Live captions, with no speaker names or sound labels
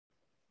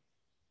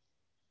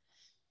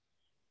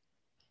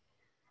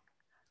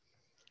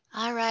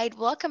All right,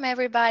 welcome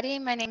everybody.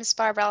 My name is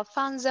Barbara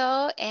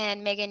Alfonso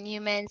and Megan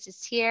Newmans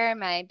is here,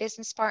 my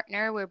business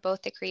partner. We're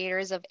both the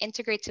creators of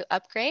Integrate to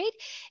Upgrade,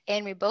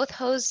 and we both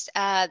host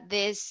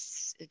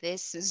this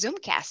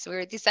Zoomcast.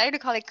 We decided to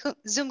call it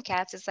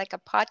Zoomcast. It's like a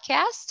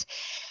podcast,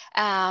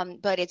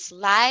 but it's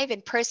live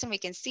in person. We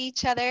can see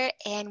each other,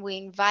 and we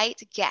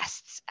invite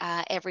guests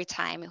every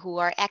time who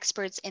are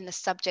experts in the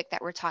subject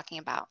that we're talking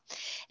about.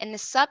 And the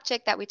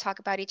subject that we talk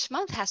about each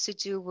month has to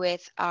do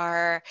with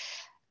our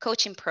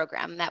coaching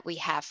program that we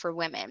have for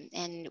women,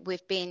 and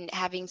we've been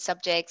having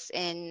subjects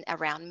in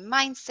around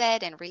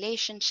mindset and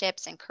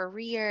relationships and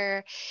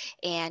career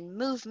and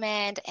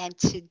movement, and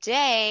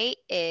today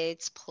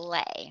it's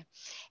play.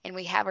 And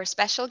we have our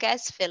special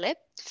guest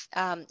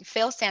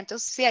Phil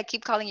Santos. See, I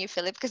keep calling you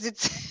Philip because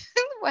it's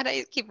what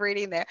I keep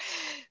reading there.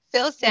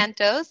 Phil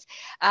Santos,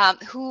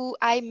 who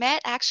I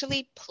met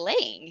actually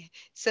playing.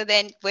 So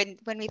then when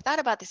we thought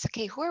about this,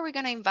 okay, who are we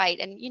going to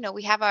invite? And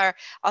we have our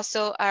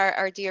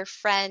dear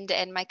friend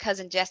and my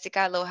cousin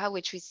Jessica Aloha,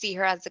 which we see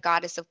her as the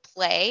goddess of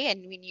play,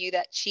 and we knew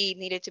that she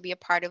needed to be a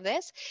part of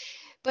this.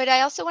 But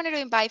I also wanted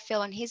to invite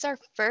Phil, and he's our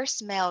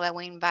first male that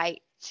we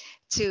invite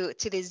to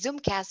this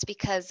Zoomcast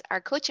because our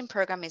coaching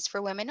program is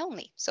for women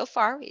only. So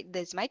far,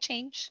 this might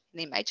change.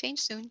 They might change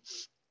soon.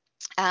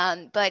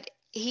 But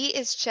he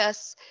is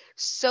just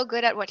so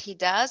good at what he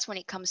does when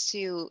it comes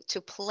to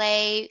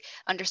play,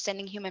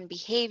 understanding human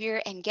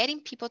behavior, and getting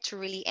people to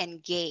really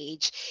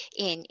engage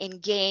in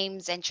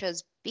games and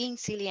just being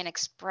silly and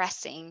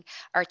expressing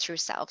our true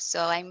self.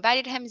 So I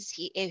invited him.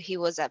 He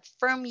was a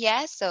firm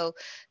yes. So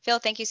Phil,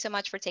 thank you so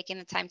much for taking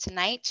the time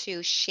tonight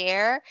to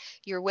share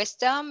your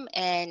wisdom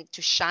and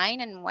to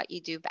shine in what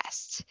you do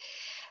best.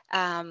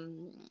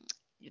 Um,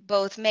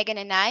 Both Megan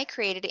and I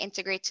created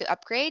Integrate to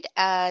Upgrade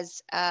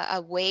as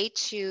a way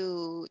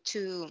to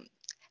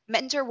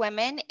mentor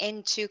women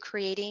into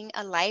creating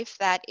a life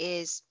that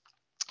is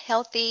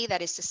healthy,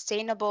 that is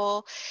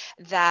sustainable,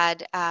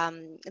 that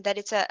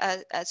it's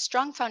a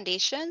strong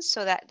foundation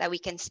so that we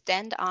can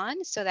stand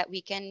on, so that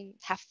we can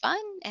have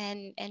fun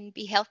and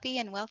be healthy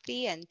and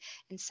wealthy and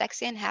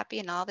sexy and happy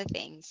and all the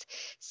things.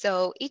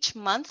 So each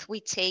month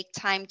we take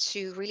time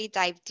to really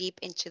dive deep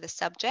into the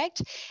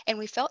subject, and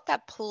we felt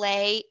that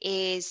play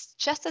is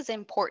just as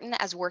important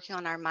as working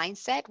on our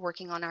mindset,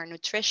 working on our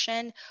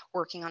nutrition,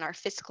 working on our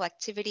physical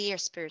activity or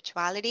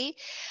spirituality,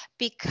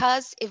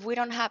 because if we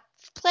don't have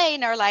play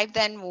in our life,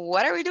 then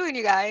what are we doing,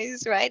 you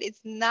guys? Right?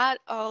 It's not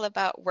all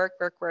about work,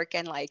 work, work,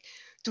 and like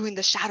doing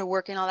the shadow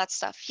work and all that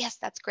stuff. Yes,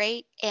 that's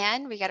great.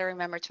 And we got to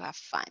remember to have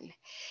fun.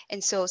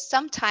 And so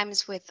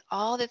sometimes with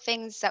all the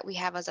things that we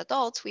have as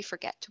adults, we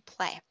forget to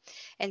play.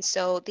 And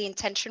so the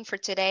intention for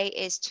today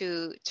is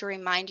to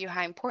remind you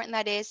how important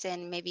that is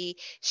and maybe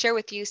share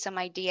with you some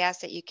ideas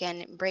that you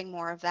can bring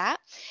more of that.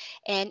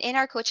 And in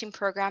our coaching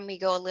program, we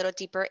go a little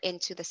deeper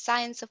into the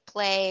science of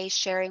play,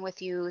 sharing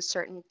with you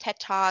certain TED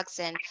Talks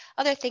and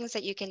other things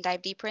that you can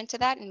dive deeper into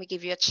that. And we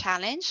give you a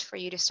challenge for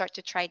you to start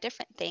to try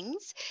different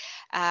things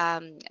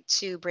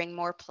to bring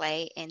more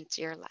play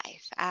into your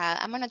life.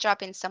 I'm going to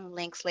drop in some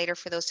links later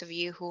for those of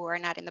you who are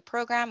not in the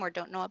program or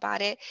don't know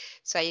about it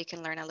so you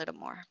can learn a little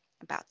more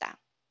about that.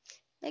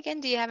 Megan,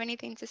 do you have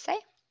anything to say?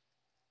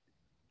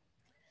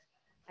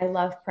 I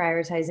love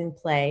prioritizing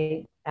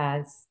play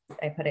as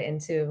I put it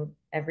into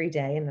every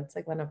day. And that's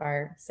like one of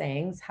our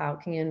sayings. How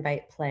can you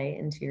invite play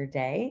into your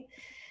day?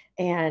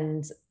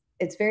 And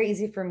it's very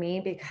easy for me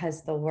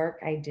because the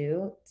work I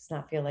do does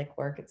not feel like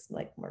work. It's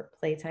like more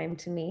playtime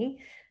to me.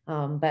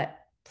 But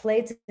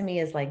play to me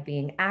is like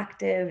being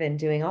active and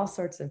doing all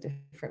sorts of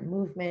different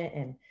movement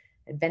and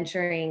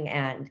adventuring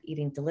and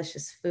eating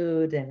delicious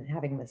food and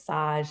having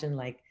massage and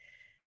like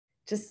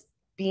just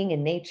being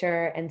in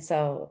nature. And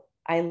so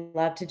I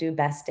love to do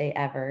best day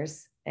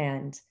evers.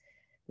 And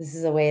this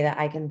is a way that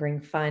I can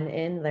bring fun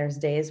in. There's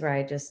days where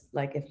I just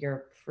like, if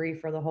you're free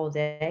for the whole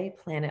day,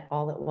 plan it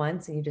all at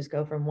once and you just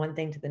go from one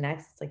thing to the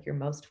next. It's like your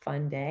most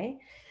fun day.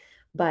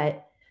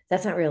 But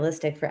that's not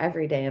realistic for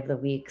every day of the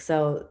week.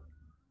 So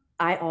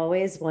I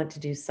always want to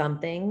do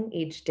something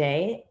each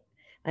day.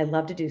 I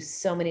love to do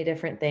so many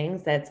different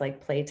things that's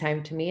like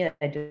playtime to me.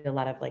 I do a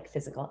lot of like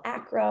physical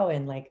acro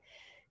and like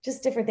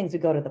just different things. We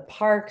go to the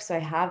park. So I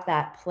have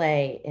that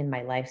play in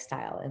my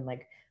lifestyle and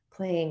like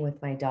playing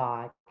with my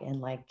dog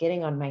and like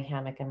getting on my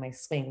hammock and my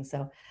swing.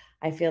 So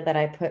I feel that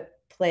I put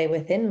play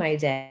within my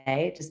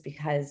day just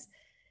because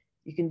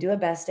you can do a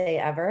best day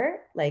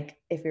ever. Like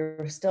if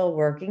you're still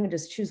working,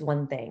 just choose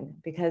one thing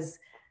because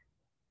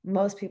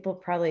most people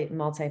probably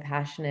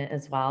multi-passionate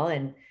as well.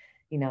 And,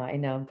 I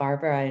know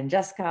Barbara and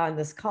Jessica on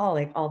this call,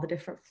 like all the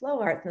different flow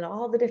arts and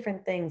all the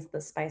different things, the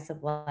spice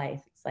of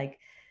life. It's like,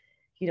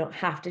 you don't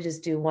have to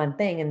just do one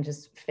thing and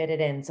just fit it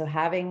in. So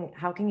how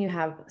can you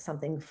have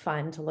something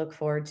fun to look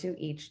forward to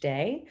each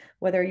day,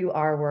 whether you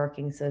are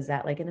working? So is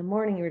that like in a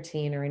morning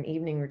routine or an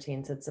evening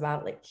routine? So it's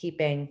about like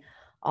keeping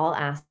all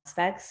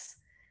aspects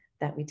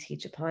that we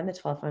teach upon the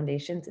 12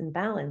 foundations in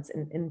balance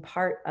and in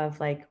part of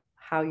like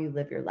how you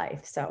live your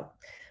life. So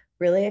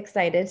really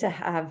excited to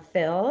have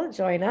Phil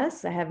join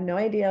us. I have no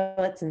idea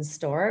what's in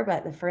store,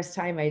 but the first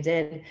time I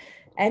did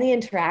any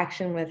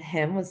interaction with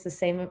him was the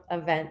same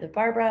event that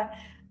Barbara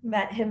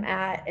met him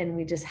at. And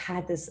we just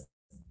had this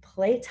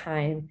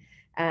playtime.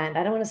 And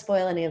I don't want to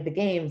spoil any of the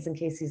games in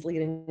case he's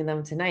leading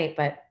them tonight,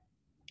 but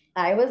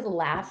I was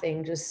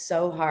laughing just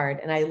so hard.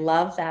 And I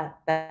love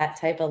that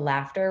type of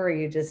laughter where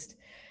you just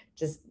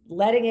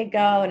letting it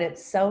go, and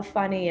it's so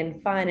funny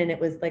and fun. And it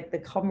was like the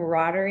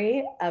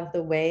camaraderie of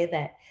the way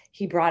that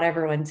he brought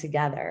everyone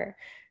together.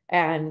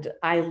 And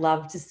I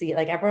love to see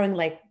like everyone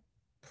like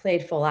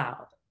played full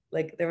out.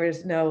 Like there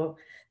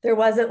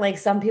wasn't like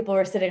some people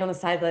were sitting on the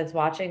sidelines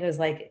watching. It was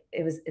like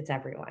it's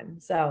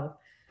everyone. So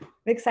I'm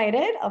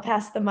excited. I'll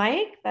pass the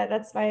mic.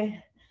 That's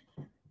what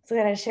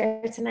I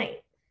share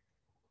tonight.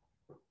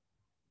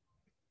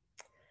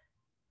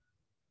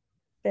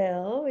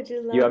 Phil, would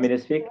you love You want me to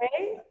speak?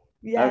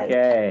 Yes.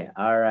 Okay.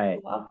 All right.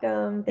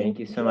 Welcome. Thank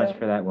you so much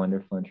for that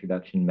wonderful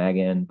introduction,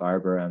 Megan,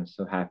 Barbara. I'm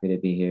so happy to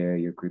be here.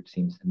 Your group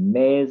seems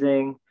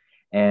amazing.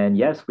 And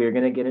yes, we're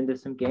going to get into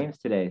some games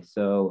today.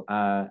 So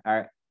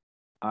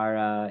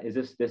is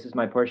this is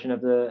my portion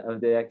of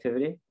the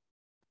activity?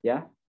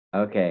 Yeah?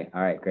 Okay.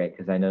 All right, great.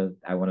 Because I know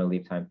I want to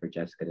leave time for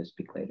Jessica to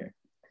speak later.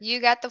 You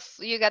got the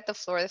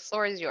floor. The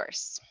floor is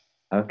yours.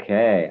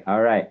 Okay.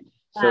 All right.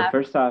 So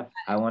first off,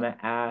 I want to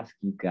ask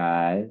you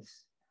guys,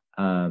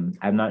 I'm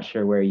not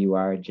sure where you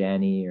are,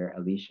 Jenny or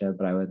Alicia,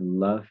 but I would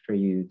love for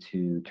you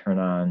to turn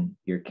on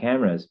your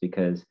cameras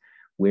because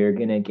we're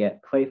going to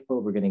get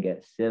playful, we're going to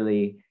get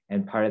silly,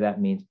 and part of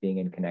that means being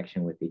in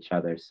connection with each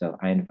other. So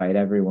I invite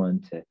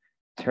everyone to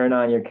turn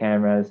on your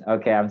cameras.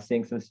 Okay, I'm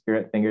seeing some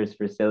spirit fingers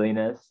for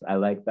silliness. I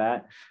like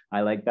that.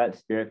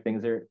 Spirit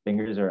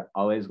fingers are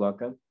always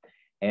welcome.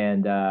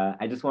 And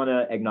I just want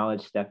to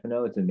acknowledge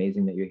Stefano. It's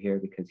amazing that you're here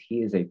because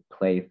he is a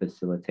play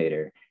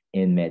facilitator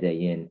in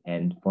Medellin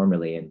and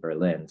formerly in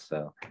Berlin.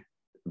 So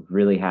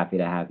really happy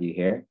to have you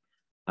here.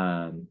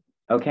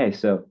 Okay,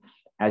 so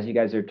as you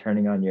guys are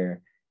turning on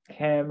your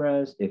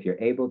cameras, if you're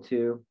able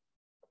to,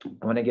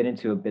 I want to get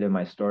into a bit of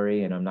my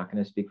story, and I'm not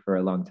going to speak for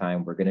a long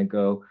time. We're gonna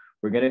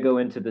go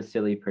into the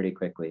silly pretty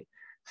quickly.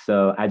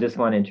 So I just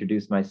want to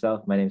introduce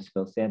myself. My name is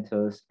Phil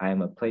Santos. I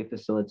am a play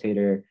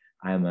facilitator.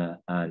 I'm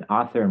an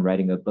author. I'm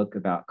writing a book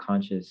about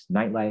conscious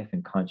nightlife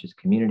and conscious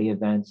community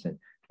events, and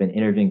I've been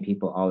interviewing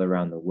people all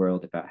around the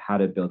world about how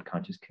to build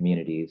conscious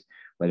communities,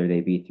 whether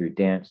they be through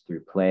dance,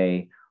 through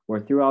play,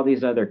 or through all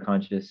these other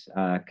conscious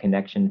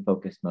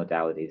connection-focused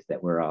modalities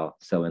that we're all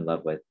so in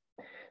love with.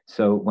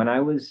 So when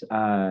I was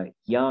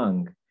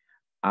young,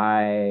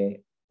 I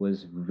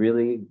was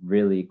really,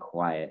 really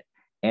quiet,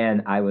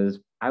 and I was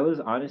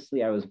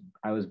honestly I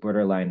was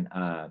borderline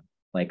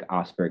like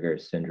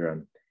Asperger's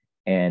syndrome.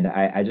 And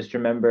I just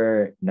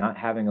remember not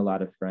having a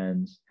lot of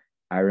friends.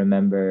 I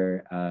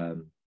remember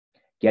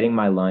getting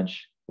my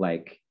lunch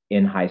like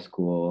in high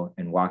school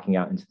and walking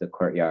out into the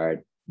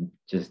courtyard,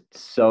 just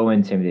so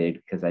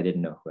intimidated because I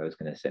didn't know who I was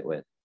going to sit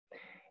with.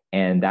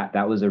 And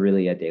that was a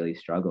daily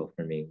struggle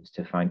for me, was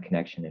to find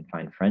connection and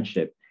find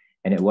friendship.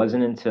 And it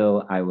wasn't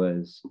until I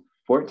was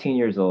 14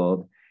 years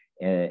old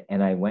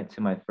and I went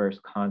to my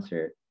first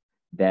concert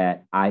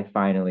that I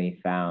finally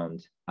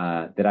found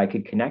that I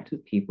could connect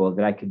with people,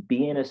 that I could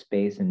be in a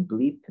space and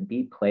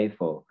be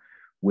playful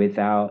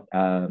without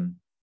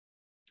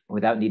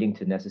needing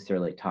to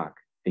necessarily talk,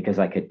 because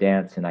I could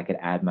dance and I could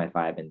add my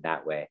vibe in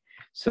that way.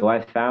 So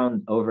I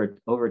found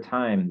over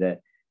time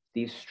that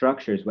these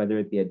structures, whether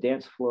it be a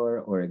dance floor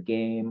or a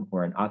game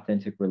or an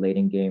authentic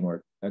relating game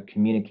or a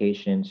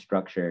communication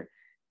structure,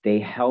 they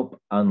help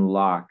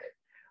unlock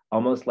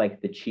almost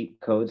like the cheat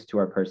codes to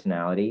our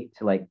personality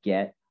to like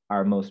get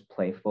our most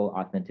playful,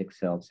 authentic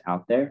selves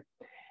out there.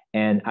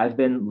 And I've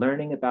been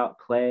learning about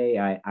play.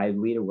 I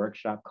lead a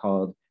workshop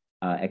called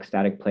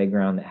Ecstatic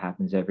Playground that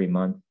happens every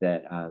month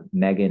that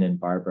Megan and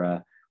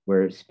Barbara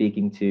were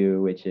speaking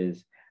to, which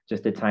is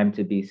just a time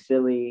to be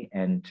silly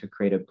and to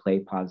create a play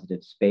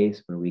positive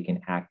space where we can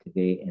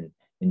activate and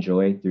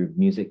enjoy through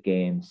music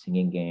games,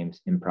 singing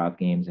games, improv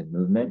games, and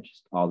movement,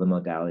 just all the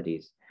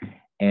modalities.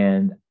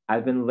 And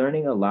I've been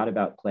learning a lot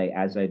about play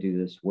as I do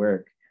this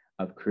work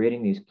of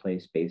creating these play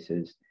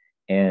spaces.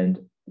 And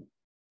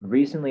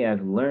recently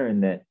I've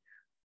learned that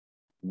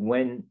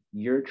when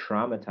you're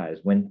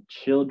traumatized, when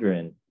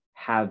children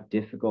have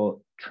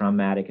difficult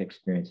traumatic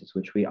experiences,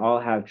 which we all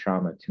have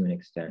trauma to an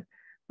extent,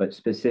 but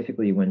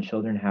specifically when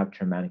children have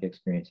traumatic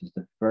experiences,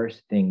 the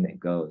first thing that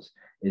goes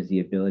is the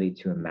ability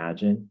to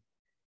imagine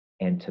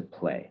and to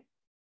play.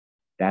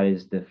 That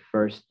is the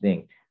first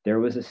thing.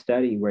 There was a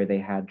study where they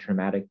had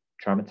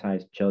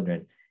traumatized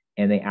children,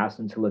 and they asked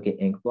them to look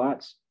at ink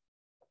blots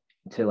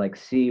to like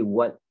see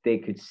what they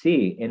could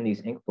see in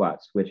these ink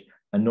blots, which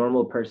a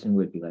normal person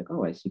would be like,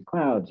 oh, I see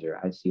clouds or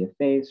I see a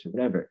face or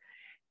whatever.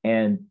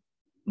 And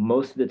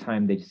most of the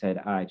time they just said,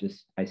 I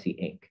see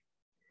ink.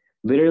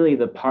 Literally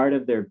the part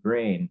of their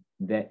brain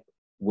that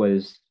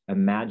was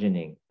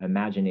imagination,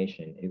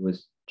 it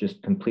was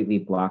just completely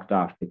blocked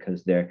off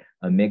because their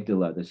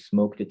amygdala, the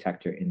smoke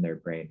detector in their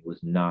brain, was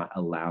not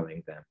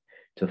allowing them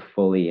to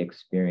fully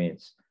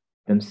experience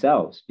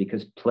themselves,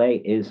 because play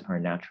is our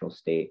natural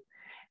state.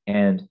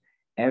 And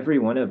every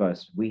one of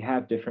us, we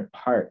have different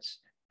parts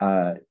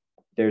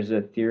there's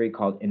a theory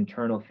called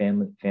internal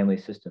family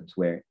systems,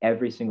 where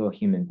every single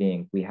human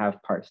being, we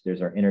have parts.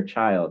 There's our inner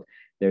child.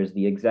 There's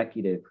the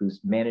executive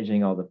who's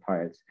managing all the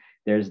parts.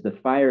 There's the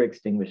fire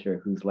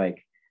extinguisher who's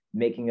like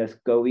making us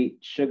go eat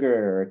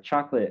sugar or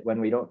chocolate when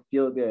we don't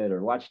feel good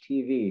or watch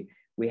TV.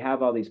 We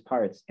have all these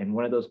parts, and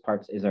one of those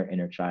parts is our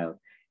inner child.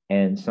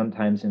 And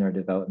sometimes in our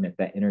development,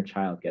 that inner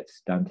child gets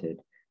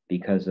stunted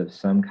because of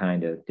some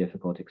kind of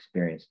difficult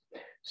experience.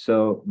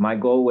 So my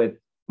goal with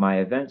my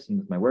events and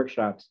with my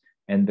workshops,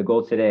 and the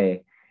goal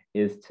today,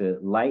 is to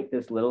light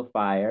this little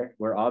fire.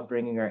 We're all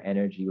bringing our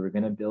energy. We're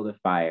going to build a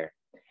fire.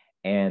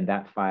 And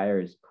that fire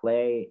is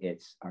play,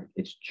 it's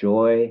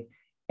joy.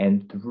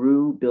 And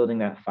through building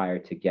that fire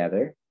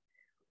together,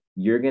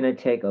 you're going to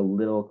take a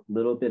little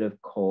bit of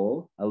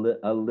coal, a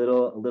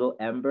little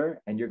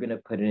ember, and you're going to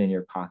put it in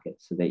your pocket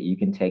so that you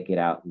can take it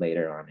out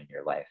later on in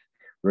your life.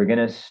 We're going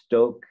to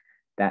stoke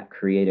that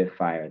creative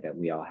fire that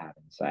we all have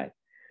inside.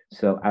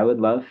 So I would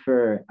love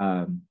for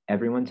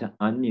everyone to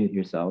unmute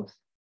yourselves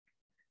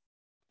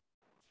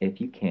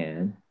if you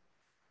can.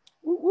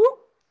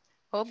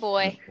 Oh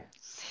boy.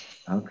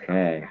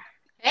 Okay.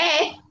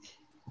 Hey.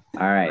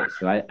 All right.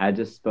 So I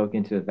just spoke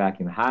into a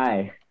vacuum.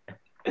 Hi.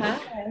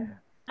 Hi.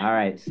 All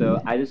right.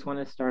 So I just want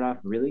to start off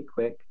really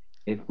quick.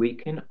 If we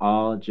can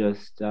all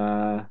just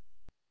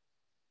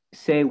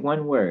say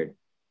one word,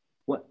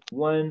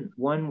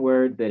 one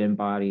word that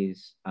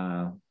embodies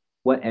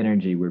what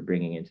energy we're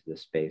bringing into the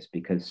space,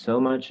 because so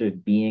much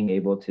of being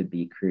able to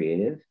be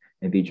creative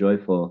and be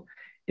joyful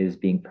is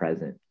being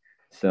present.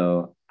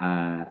 So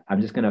I'm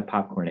just going to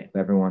popcorn it.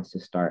 Whoever wants to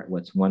start,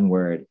 what's one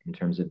word in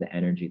terms of the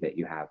energy that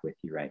you have with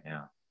you right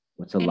now?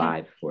 What's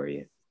alive for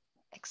you?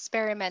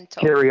 Experimental.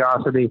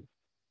 Curiosity.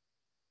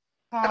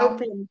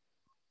 Open.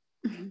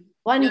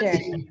 Wonder.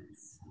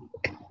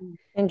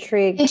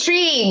 Intrigued.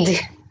 Intrigued.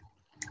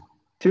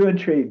 Too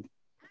intrigued.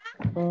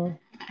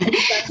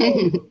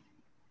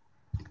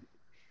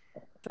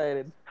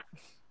 Excited.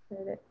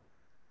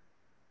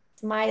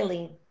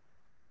 Smiley.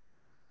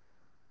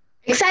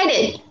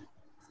 Excited.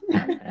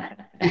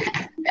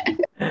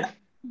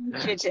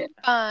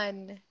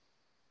 Fun.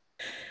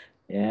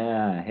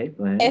 Yeah. Hey,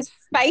 Glenn. It's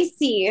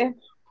spicy.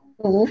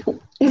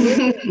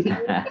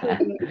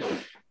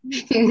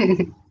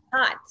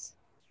 Hot.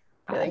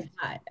 Feeling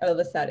hot all of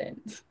a sudden.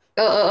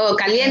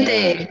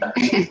 Caliente.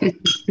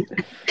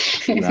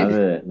 Love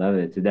it. Love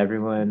it. Did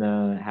everyone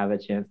have a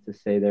chance to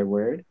say their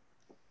word?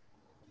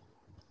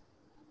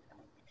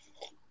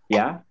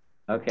 Yeah?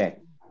 Okay.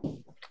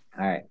 All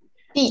right.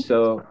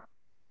 So,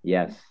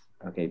 yes.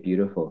 Okay,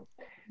 beautiful.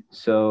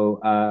 So,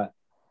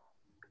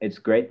 it's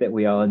great that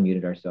we all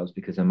unmuted ourselves,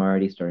 because I'm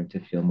already starting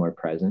to feel more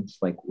presence.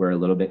 Like we're a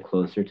little bit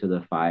closer to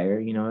the fire.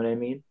 You know what I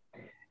mean?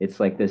 It's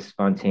like this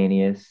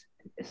spontaneous,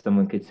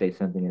 someone could say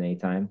something at any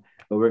time,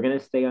 but we're going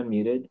to stay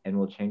unmuted, and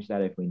we'll change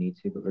that if we need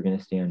to, but we're going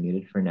to stay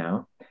unmuted for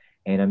now.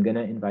 And I'm going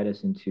to invite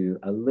us into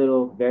a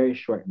little, very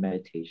short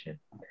meditation.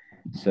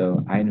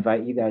 So I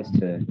invite you guys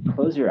to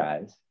close your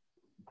eyes.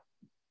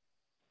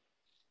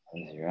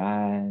 Close your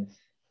eyes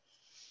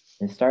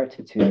and start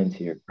to tune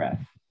into your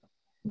breath.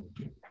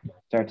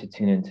 Start to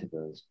tune into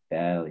those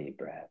belly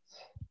breaths.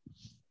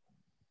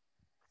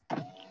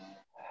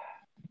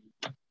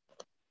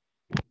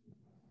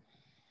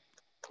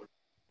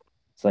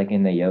 It's like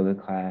in the yoga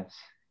class,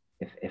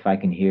 if I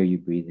can hear you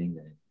breathing,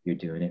 then you're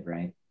doing it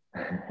right.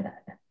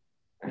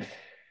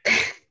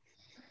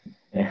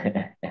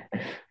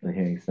 I'm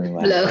hearing some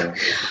laughter.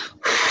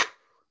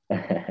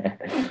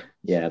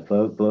 Yeah,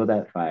 blow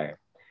that fire.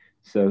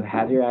 So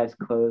have your eyes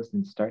closed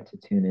and start to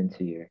tune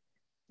into your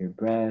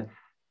breath.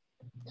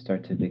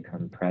 Start to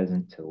become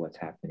present to what's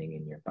happening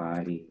in your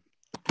body.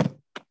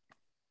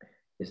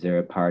 Is there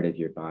a part of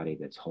your body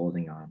that's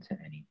holding on to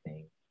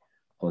anything,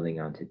 holding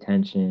on to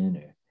tension,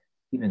 or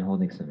even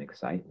holding some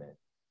excitement?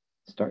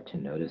 Start to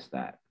notice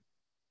that.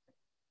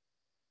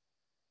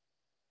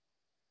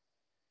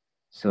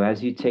 So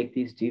as you take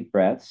these deep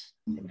breaths,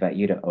 I invite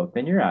you to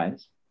open your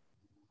eyes.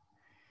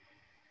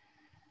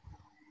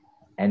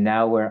 And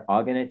now we're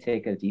all going to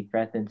take a deep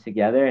breath in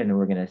together, and then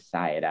we're going to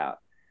sigh it out.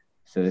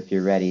 So if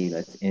you're ready,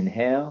 let's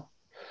inhale.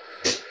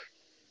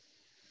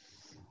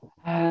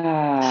 Okay,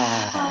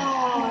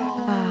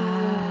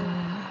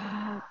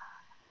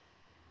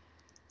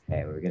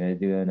 we're going to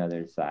do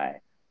another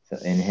sigh. So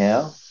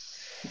inhale.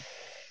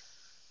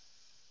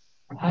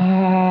 All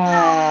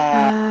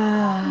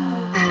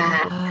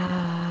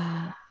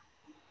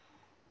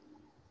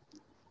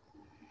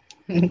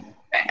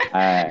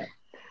right.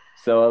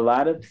 So a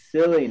lot of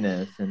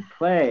silliness and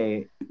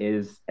play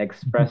is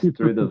expressed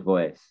through the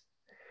voice.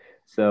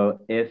 So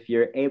if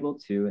you're able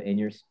to, in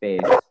your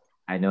space,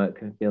 I know it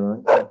can feel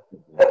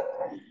uncomfortable,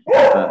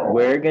 but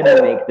we're going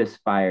to make this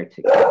fire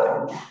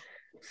together.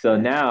 So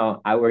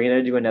now we're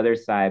going to do another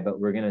sigh, but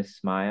we're going to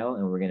smile,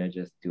 and we're going to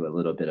just do a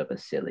little bit of a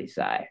silly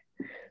sigh.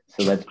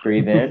 So let's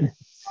breathe in.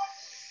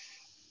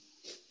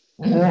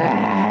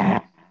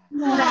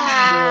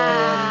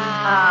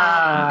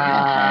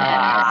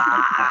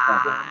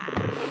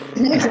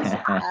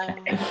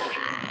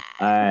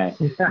 All right.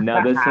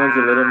 Now this one's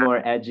a little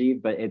more edgy,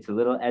 but it's a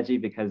little edgy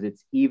because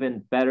it's even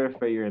better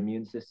for your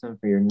immune system,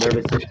 for your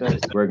nervous system.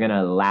 We're going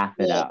to laugh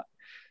it out.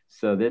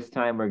 So this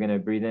time we're going to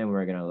breathe in,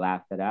 we're going to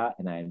laugh it out,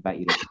 and I invite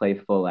you to play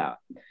full out.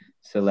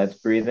 So let's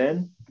breathe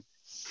in.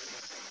 So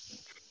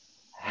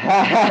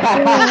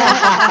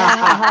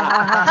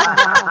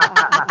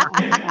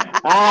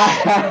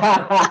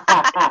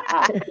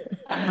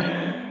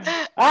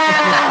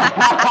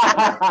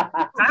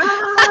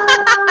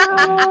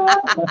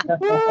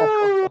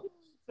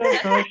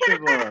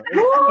comfortable.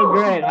 It's so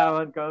great how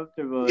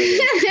uncomfortable it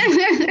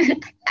is.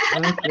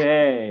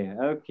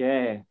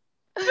 Okay.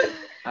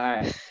 All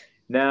right.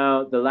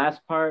 Now, the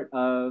last part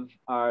of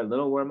our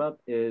little warm-up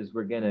is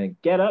we're going to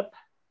get up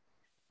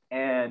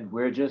and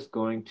we're just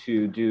going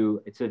to do,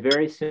 it's a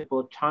very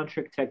simple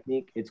tantric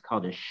technique. It's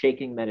called a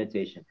shaking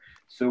meditation.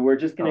 So we're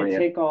just going to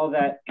take all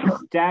that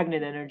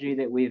stagnant energy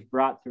that we've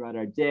brought throughout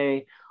our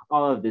day,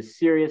 all of the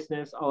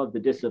seriousness, all of the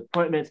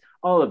disappointments,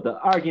 all of the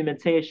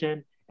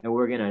argumentation, and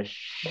we're going to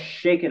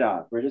shake it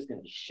off. We're just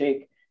going to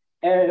shake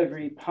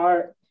every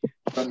part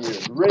from your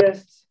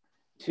wrists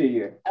to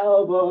your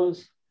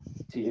elbows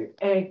to your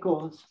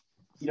ankles.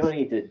 You don't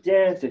need to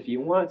dance if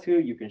you want to.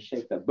 You can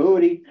shake the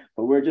booty,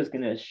 but we're just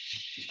going to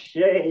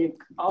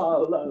shake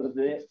all of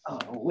it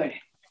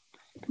away.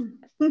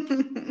 We're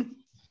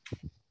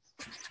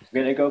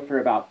going to go for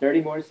about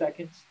 30 more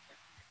seconds.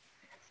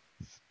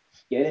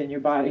 Get in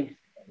your body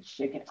and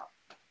shake it out.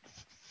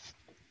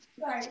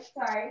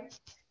 Sorry.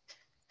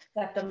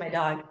 Stepped on my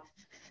dog.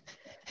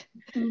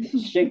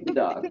 Shake the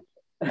dog.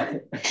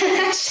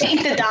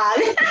 Shake the dog.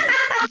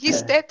 You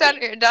stepped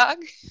on your dog?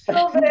 A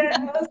little bit. I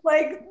was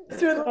like,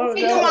 Shake him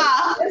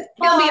off. He'll be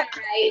all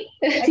right.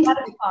 I got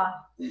a paw.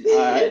 All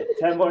right,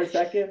 10 more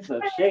seconds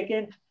of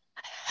shaking.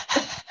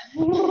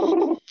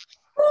 You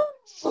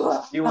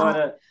want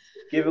to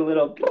give a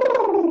little.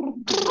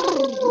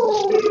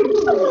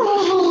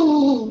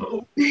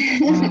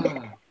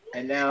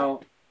 And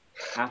now,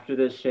 after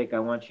this shake, I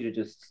want you to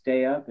just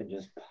stay up and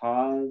just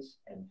pause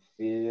and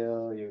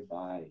feel your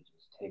body.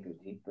 Just take a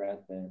deep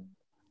breath in.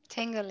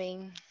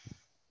 Tingling.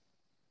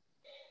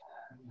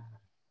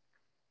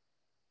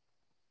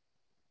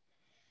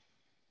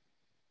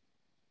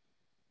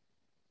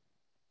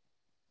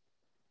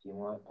 If you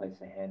want,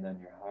 place a hand on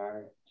your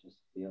heart. Just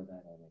feel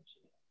that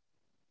energy.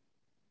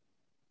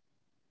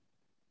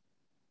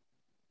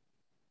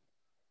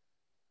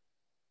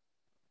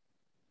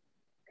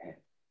 Okay.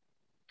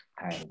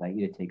 I invite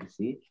you to take a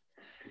seat.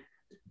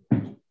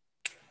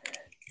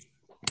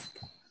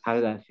 How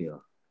did that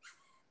feel?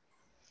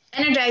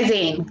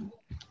 Energizing.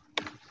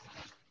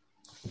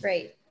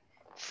 Great.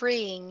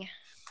 Freeing.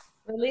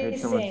 I heard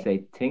someone Releasing.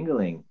 say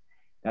tingling.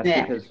 That's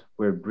because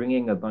we're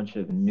bringing a bunch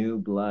of new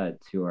blood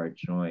to our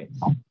joints.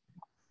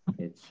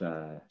 It's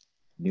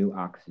new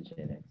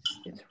oxygen.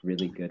 It's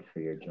really good for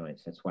your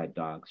joints. That's why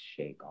dogs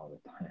shake all the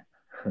time.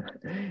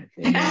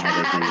 They know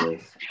how to do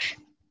this.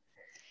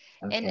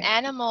 Okay. In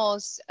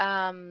animals,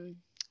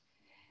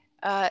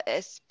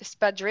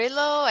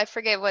 spadrillo, I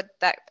forget what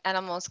that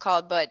animal is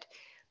called, but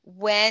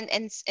when,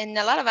 and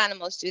a lot of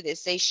animals do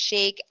this, they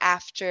shake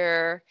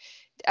after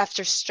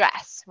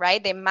stress,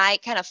 right? They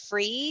might kind of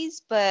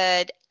freeze,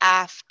 but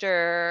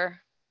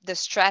after the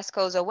stress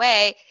goes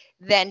away,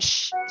 then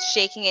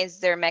shaking is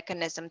their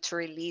mechanism to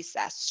release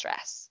that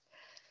stress.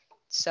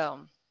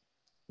 So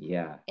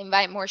yeah,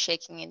 invite more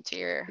shaking into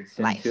your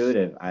life. It's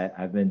intuitive.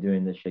 I've been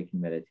doing the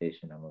shaking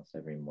meditation almost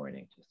every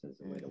morning, just as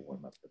a way to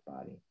warm up the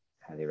body.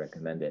 Highly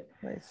recommend it.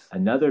 Nice.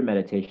 Another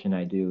meditation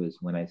I do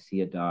is when I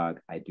see a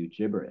dog, I do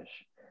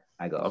gibberish.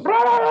 I go,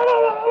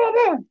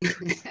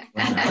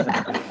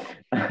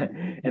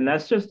 and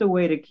that's just a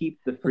way to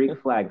keep the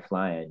freak flag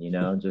flying, you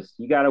know, just,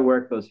 you got to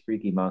work those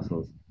freaky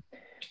muscles.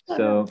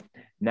 So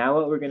now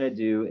what we're going to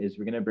do is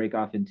we're going to break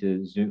off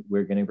into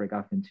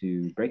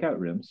breakout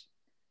rooms.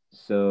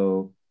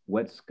 So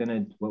what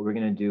we're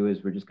going to do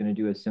is we're just going to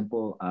do a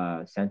simple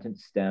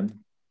sentence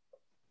stem.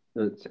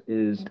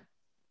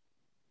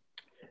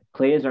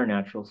 Play is our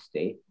natural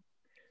state.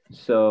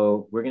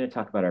 So we're going to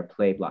talk about our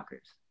play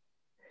blockers.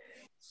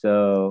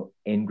 So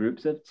in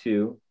groups of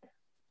two,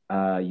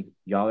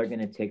 y'all are going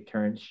to take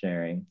turns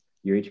sharing.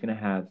 You're each going to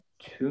have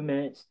 2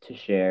 minutes to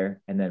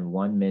share and then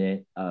 1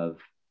 minute of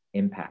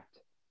impact.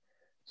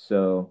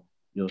 So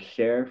you'll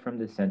share from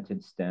the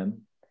sentence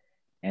stem,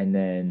 and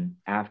then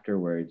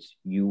afterwards,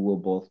 you will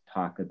both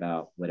talk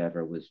about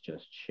whatever was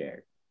just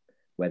shared,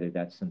 whether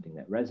that's something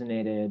that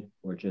resonated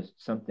or just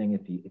something,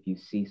 if you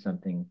see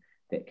something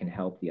that can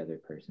help the other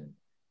person,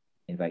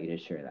 invite you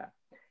to share that.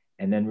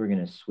 And then we're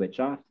going to switch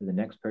off to the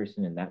next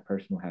person, and that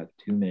person will have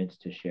 2 minutes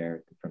to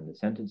share from the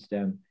sentence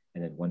stem,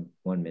 and then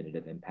one minute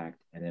of impact,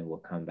 and then we'll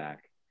come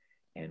back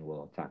and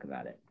we'll talk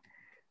about it.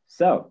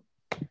 So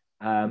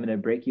I'm going to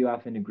break you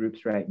off into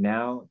groups right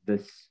now.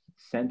 This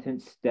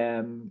sentence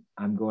stem,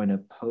 I'm going to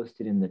post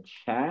it in the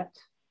chat.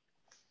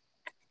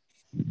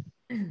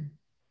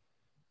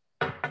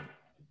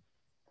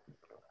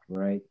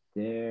 Right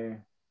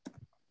there.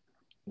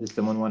 Does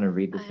someone want to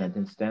read the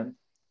sentence stem?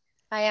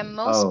 I am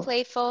most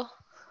playful.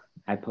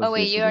 I Oh posted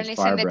wait, it you to Miss only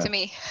send it Barbara. to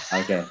me.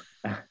 Okay.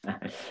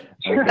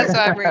 That's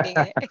why I'm reading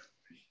it.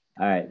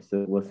 All right.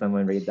 So will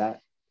someone read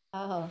that?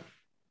 Oh,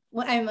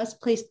 well, I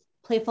must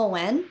playful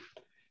when?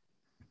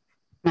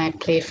 My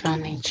playful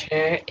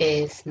nature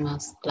is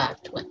most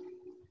loved when.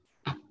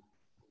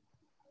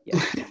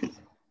 Yes.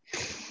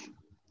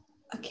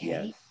 Okay.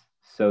 Yes.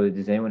 So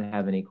does anyone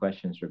have any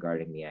questions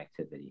regarding the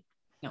activity?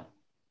 No.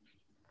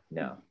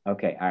 No.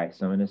 Okay. All right.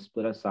 So I'm going to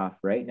split us off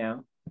right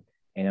now,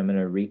 and I'm going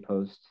to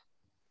repost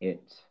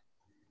it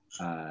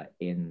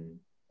in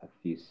a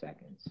few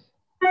seconds.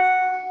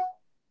 All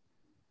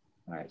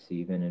right. So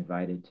you've been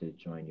invited to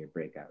join your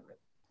breakout room.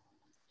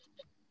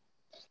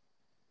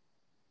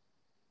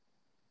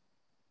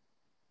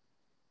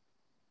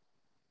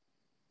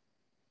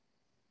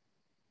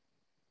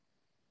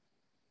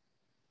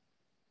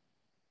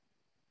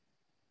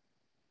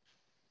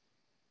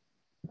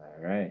 All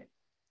right.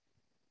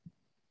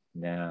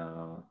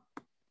 Now,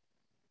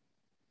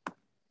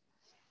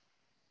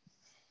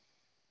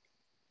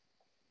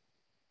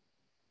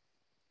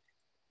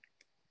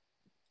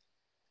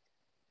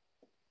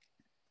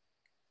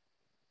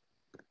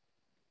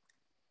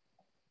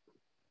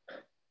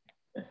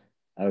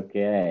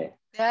 okay.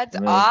 That's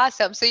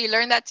awesome. So you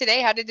learned that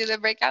today, how to do the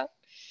breakout?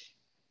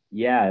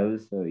 Yeah, it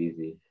was so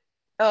easy.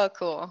 Oh,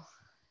 cool.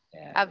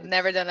 Yeah, I've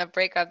never done a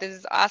breakout. This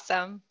is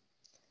awesome.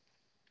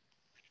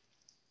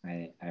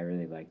 I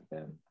really like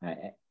them.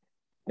 I've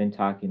been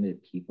talking to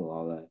people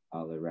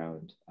all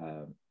around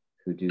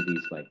who do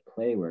these like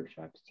play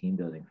workshops, team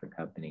building for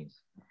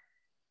companies.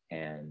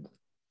 And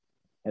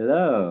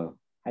hello,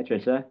 hi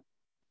Trisha.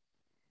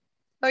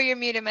 Oh, you're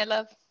muted, my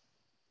love.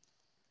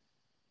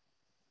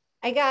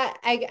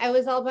 I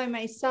was all by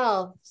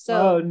myself. So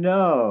Oh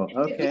no.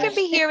 Okay. You can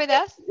be here with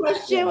us. the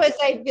question was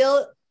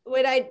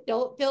when I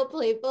don't feel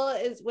playful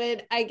is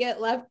when I get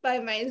left by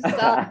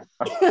myself.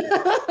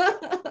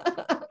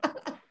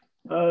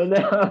 Oh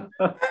no.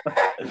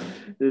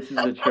 This is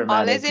a traumatic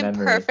All is in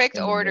memory perfect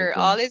in the order.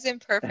 making. All is in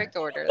perfect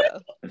order,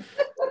 though.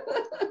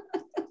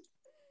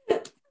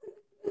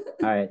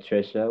 All right,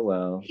 Trisha.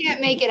 Well, Can't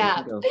make it you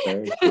up. can go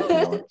first if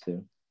you want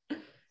to.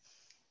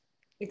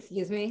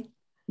 Excuse me.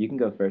 You can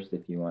go first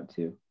if you want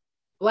to.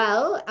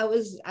 Well, I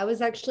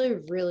was actually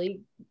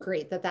really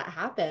great that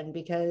happened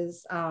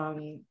because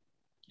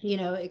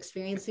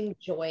experiencing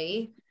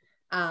joy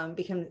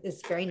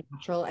is very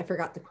natural. I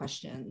forgot the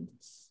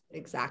questions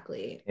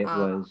exactly. It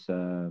was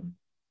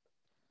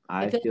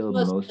I feel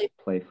most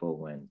playful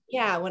when.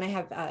 Yeah, when I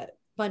have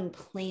fun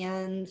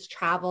plans,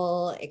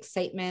 travel,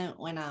 excitement,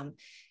 when I'm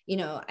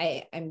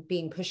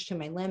being pushed to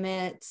my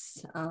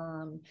limits,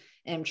 and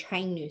I'm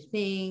trying new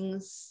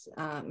things.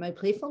 My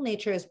playful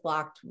nature is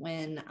blocked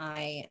when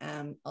I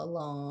am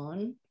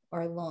alone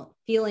or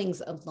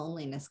feelings of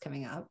loneliness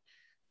coming up,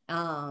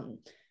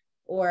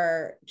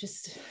 or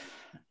just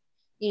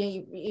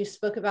you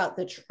spoke about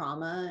the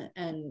trauma,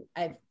 and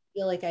I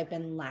feel like I've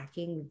been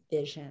lacking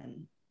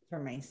vision for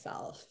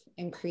myself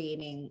and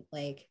creating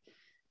like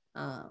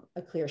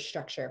a clear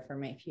structure for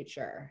my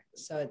future.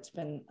 So it's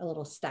been a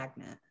little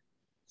stagnant.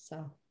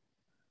 So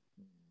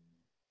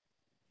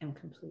I'm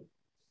complete.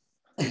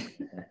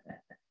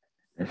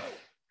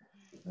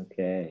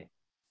 Okay.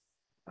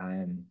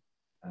 I'm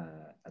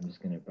just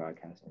gonna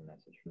broadcast a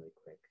message really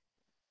quick.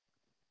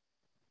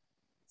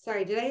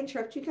 Sorry, did I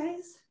interrupt you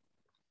guys?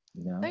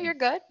 No, you're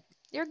good.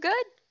 You're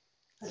good.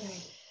 Okay.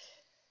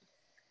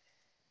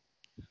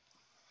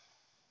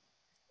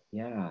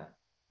 Yeah.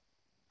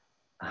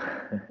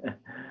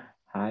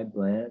 Hi,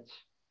 Blanche.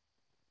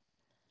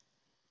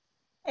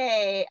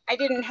 Hey, I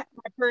didn't.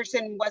 My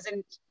person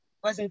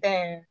wasn't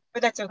there,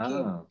 but that's okay.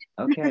 Oh,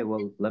 okay.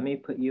 Well, let me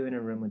put you in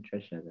a room with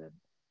Trisha then.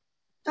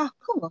 Oh,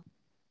 cool.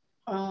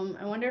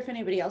 I wonder if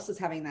anybody else is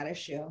having that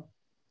issue.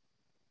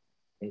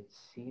 It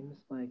seems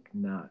like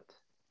not.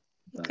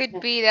 It could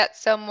be that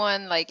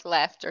someone like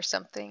left or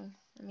something.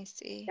 Let me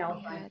see.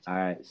 All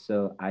right.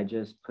 So I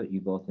just put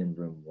you both in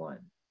room 1.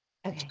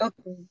 Okay.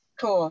 Okay,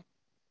 cool.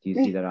 Do you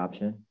see that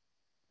option?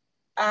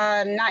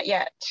 Not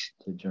yet.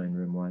 To join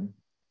room 1?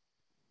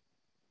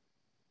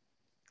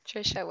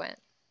 Trisha went.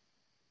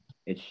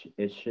 It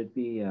should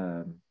be.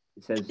 It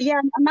says. Yeah,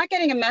 I'm not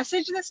getting a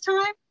message this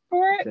time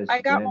for it. Says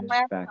I got one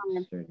last Baxter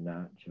time.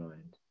 not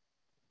joined.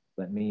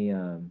 Let me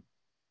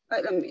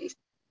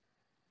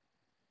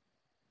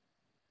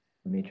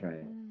Let me try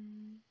it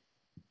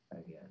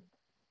again.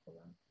 Hold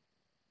on.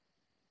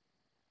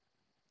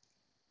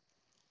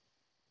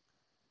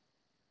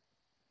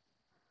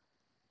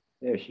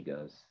 There she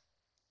goes.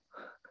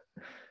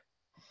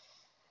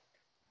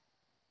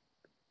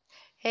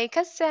 Hey,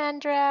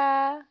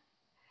 Cassandra.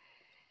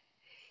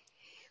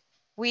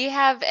 We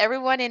have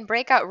everyone in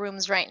breakout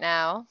rooms right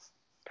now.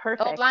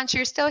 Perfect. Oh, Blanche,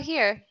 you're still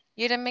here.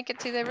 You didn't make it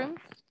to the room?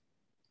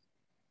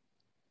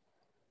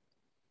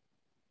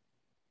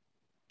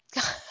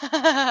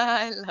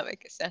 I love it,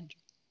 Cassandra.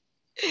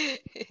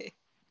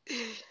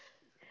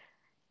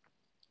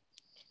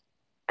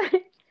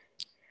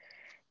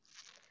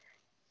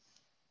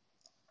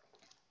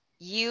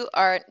 You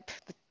are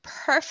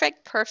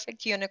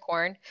perfect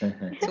unicorn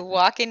to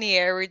walk in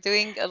here. We're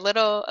doing a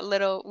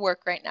little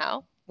work right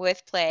now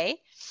with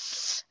play.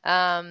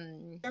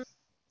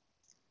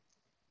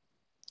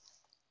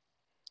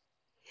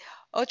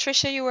 Oh,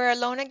 Trisha, you were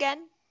alone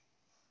again?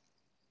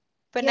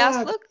 But Yeah.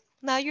 now look,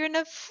 now you're in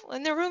a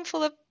room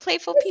full of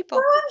playful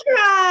people.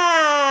 Sandra!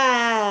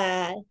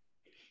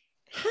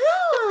 Hi!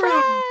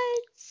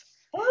 Surprise!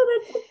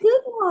 Oh, that's a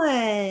good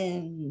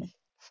one.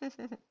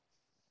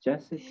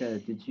 Jessica,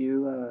 did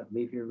you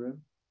leave your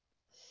room?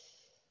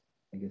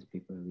 I guess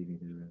people are leaving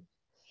their rooms.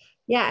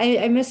 Yeah,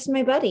 I missed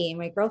my buddy,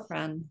 my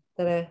girlfriend,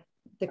 the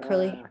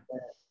curly.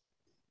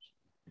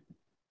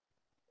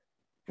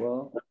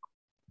 Well,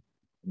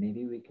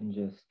 maybe we can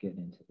just get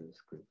into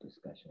this group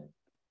discussion.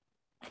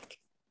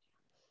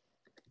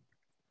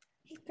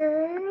 Hey,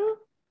 girl.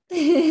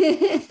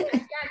 I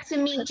got to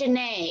meet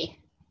Janae.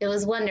 It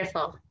was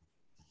wonderful.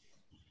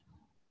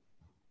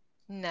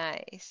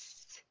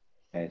 Nice.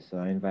 Okay, so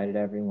I invited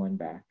everyone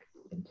back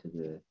into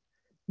the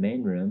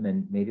main room,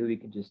 and maybe we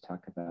can just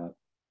talk about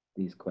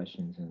these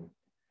questions and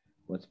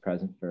what's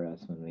present for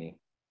us when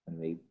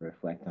we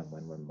reflect on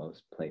when we're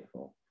most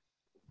playful.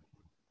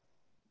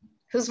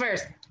 Who's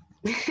first?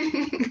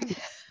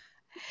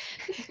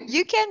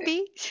 You can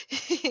be.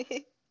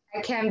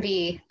 I can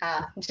be.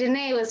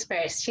 Janae was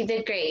first. She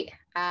did great.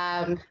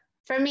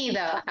 For me,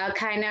 though, I'll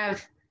kind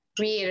of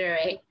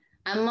reiterate.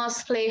 I'm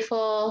most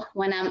playful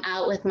when I'm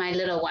out with my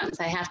little ones.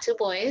 I have two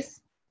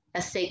boys,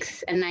 a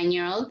 6 and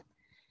 9-year-old.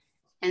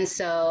 And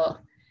so,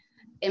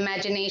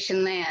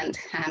 imagination land.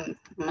 I'm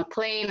a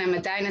plane, I'm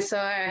a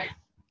dinosaur,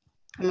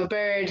 I'm a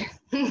bird.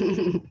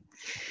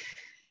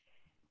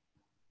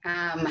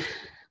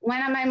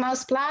 When am I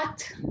most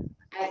blocked?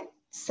 I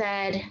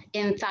said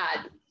in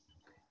thought.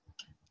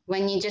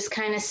 When you just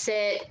kind of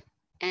sit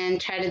and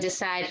try to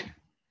decide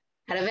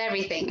out of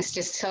everything, it's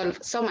just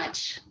so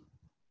much.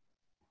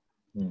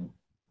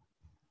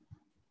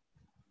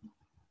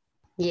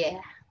 Yeah.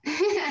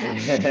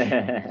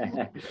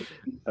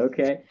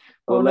 Okay.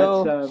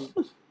 Well,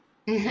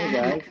 hey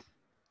guys.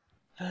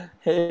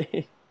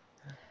 Hey.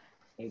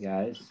 Hey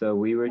guys. So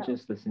we were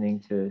just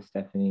listening to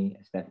Stephanie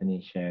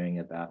sharing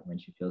about when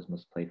she feels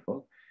most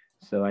playful.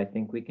 So I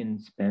think we can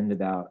spend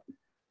about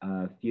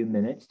a few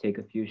minutes, take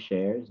a few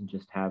shares, and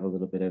just have a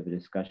little bit of a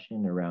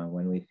discussion around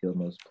when we feel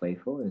most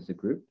playful as a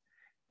group.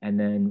 And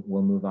then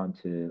we'll move on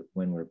to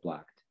when we're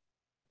blocked.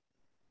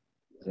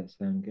 Does that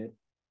sound good?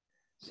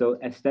 So,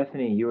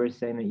 Stephanie, you were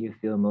saying that you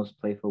feel most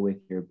playful with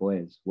your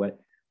boys. What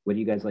do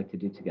you guys like to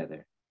do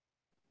together?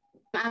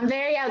 I'm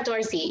very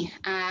outdoorsy.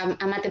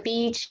 I'm at the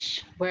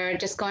beach. We're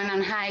just going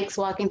on hikes,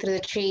 walking through the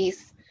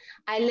trees.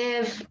 I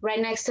live right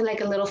next to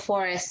like a little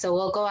forest, so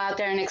we'll go out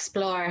there and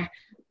explore,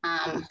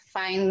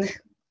 find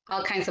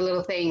all kinds of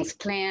little things,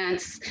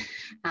 plants.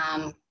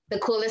 The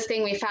coolest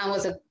thing we found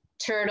was a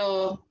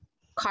turtle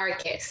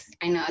carcass.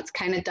 I know it's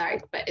kind of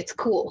dark, but it's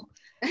cool.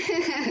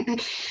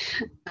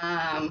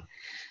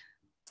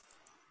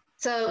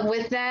 So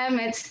with them,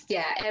 it's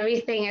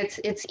everything.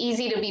 It's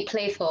easy to be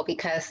playful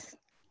because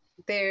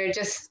they're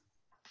just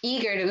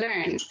eager to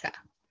learn. So.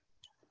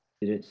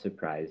 Did it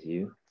surprise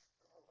you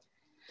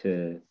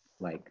to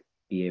like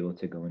be able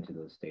to go into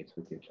those states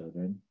with your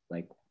children?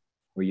 Like,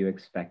 were you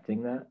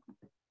expecting that?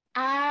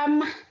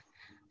 I've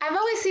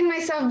always seen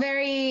myself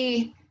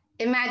very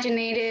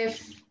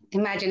imaginative,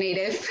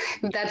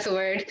 if that's a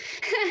word.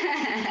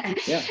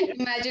 Yeah.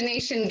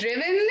 Imagination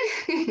driven.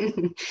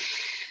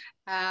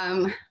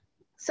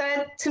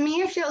 So to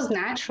me, it feels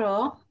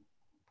natural,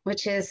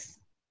 which is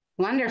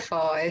wonderful.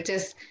 I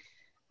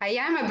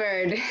am a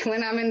bird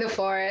when I'm in the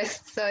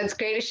forest, so it's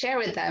great to share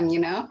with them, you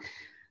know?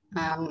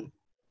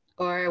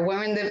 Or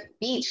we're in the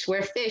beach,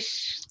 we're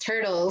fish,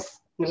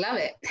 turtles, we love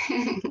it.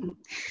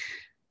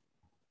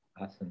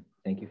 Awesome.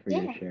 Thank you for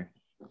your share.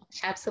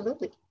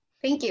 Absolutely.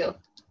 Thank you.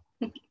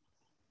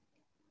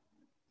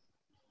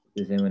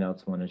 Does anyone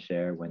else want to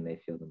share when they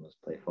feel the most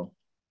playful?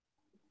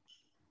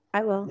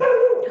 I will.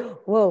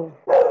 Whoa.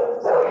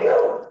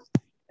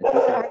 It's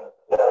okay.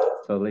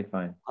 Totally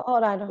fine.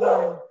 Hold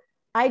on.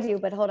 I do,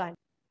 but hold on.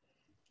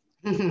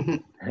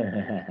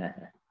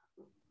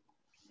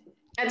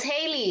 That's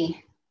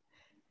Haley.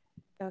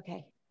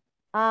 Okay.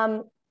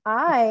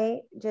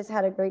 I just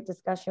had a great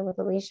discussion with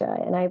Alicia,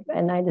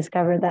 and I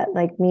discovered that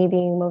like me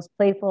being most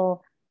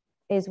playful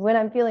is when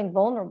I'm feeling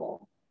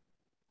vulnerable,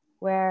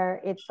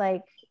 where it's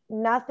like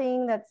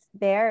nothing that's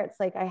there. It's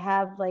like I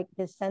have like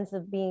this sense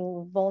of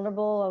being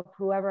vulnerable of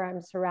whoever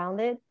I'm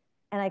surrounded,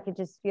 and I could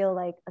just feel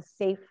like a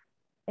safe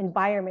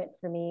environment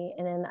for me,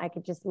 and then I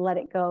could just let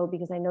it go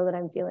because I know that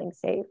I'm feeling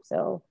safe.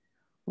 So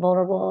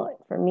vulnerable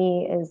for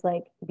me is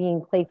like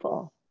being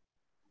playful.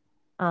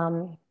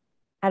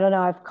 I don't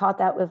know, I've caught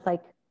that with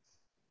like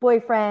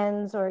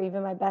boyfriends or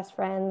even my best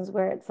friends,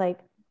 where it's like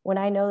when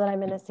I know that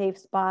I'm in a safe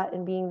spot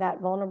and being that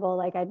vulnerable,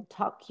 like I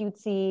talk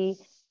cutesy,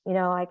 you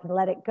know, I can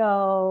let it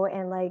go.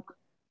 And like,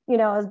 you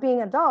know, as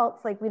being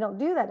adults, like we don't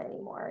do that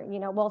anymore, you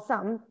know, well,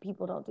 some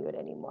people don't do it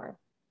anymore,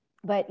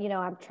 but you know,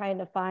 I'm trying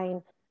to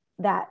find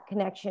that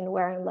connection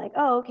where I'm like,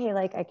 oh, okay,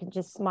 like I can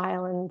just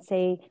smile and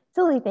say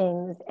silly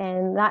things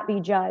and not be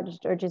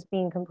judged, or just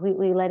being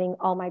completely letting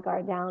all my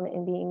guard down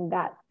and being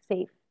that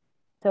safe.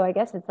 So I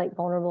guess it's like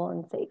vulnerable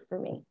and safe for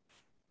me.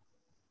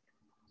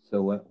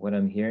 So what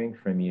I'm hearing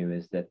from you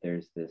is that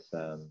there's this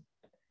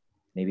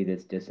maybe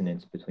this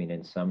dissonance between,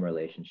 in some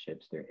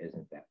relationships there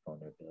isn't that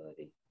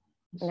vulnerability,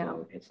 and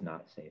so it's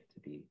not safe to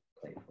be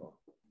playful.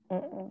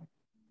 No.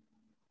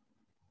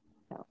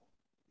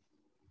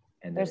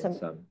 And then in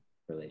some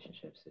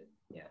relationships,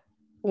 yeah.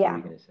 What are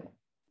you gonna say?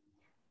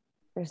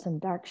 There's some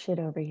dark shit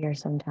over here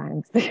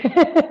sometimes.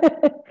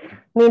 I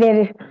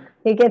mean,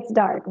 it gets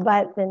dark,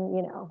 but then,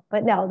 you know,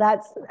 but no,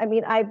 that's, I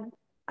mean,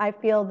 I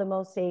feel the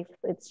most safe.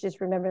 It's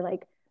just, remember,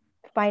 like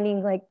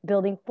finding, like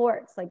building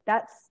forts, like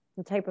that's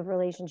the type of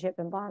relationship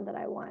and bond that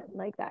I want,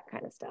 like that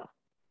kind of stuff.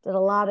 Did a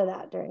lot of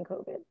that during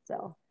COVID.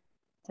 So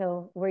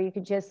where you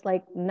could just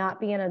like not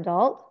be an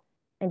adult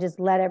and just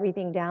let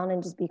everything down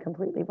and just be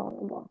completely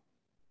vulnerable.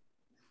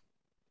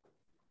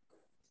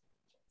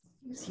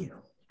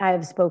 I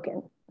have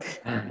spoken.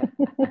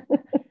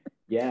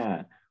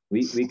 Yeah,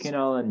 we can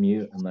all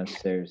unmute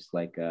unless there's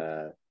like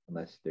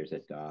unless there's a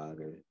dog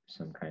or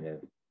some kind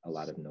of a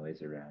lot of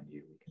noise around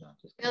you. We can all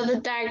just feel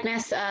the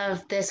darkness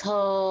of this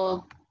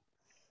whole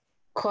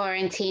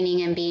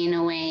quarantining and being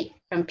away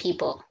from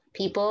people.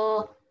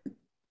 People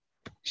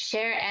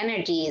share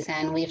energies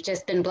and we've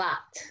just been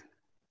blocked.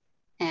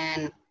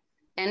 And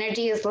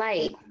energy is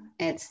light.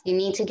 You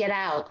need to get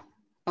out.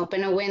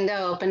 Open a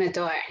window, open a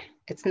door.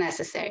 It's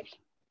necessary.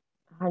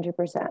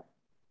 100%.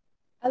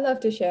 I love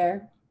to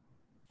share.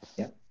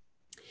 Yeah.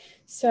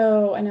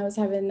 So, and I was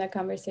having that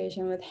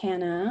conversation with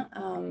Hannah.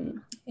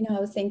 You know,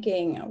 I was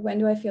thinking, when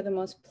do I feel the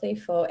most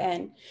playful?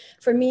 And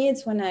for me,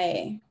 it's when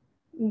I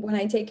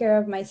take care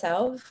of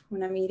myself,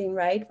 when I'm eating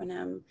right, when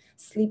I'm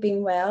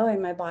sleeping well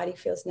and my body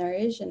feels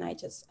nourished and I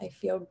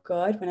feel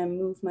good, when I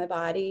move my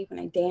body, when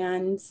I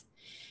dance.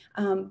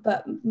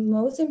 But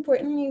most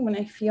importantly, when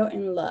I feel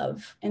in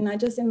love, and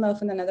not just in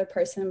love with another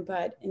person,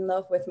 but in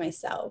love with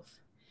myself,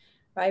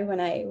 right?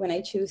 When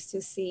I choose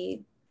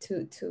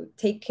to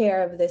take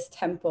care of this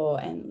temple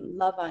and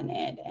love on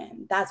it,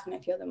 and that's when I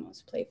feel the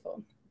most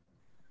playful.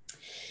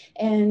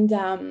 And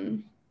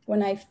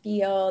when I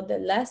feel the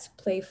less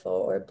playful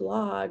or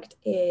blocked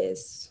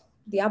is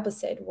the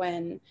opposite,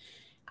 when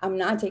I'm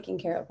not taking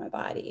care of my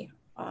body,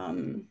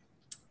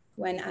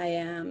 when I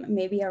am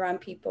maybe around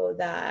people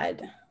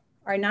that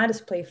are not as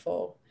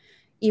playful,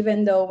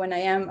 even though when I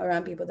am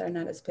around people that are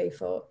not as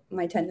playful,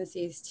 my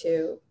tendency is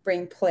to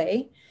bring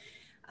play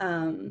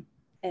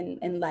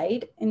and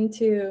light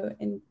into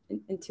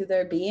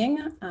their being,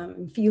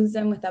 infuse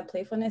them with that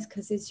playfulness,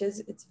 because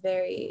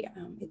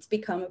it's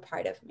become a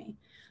part of me.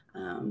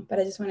 But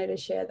I just wanted to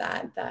share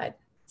that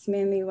it's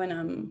mainly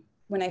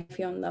when I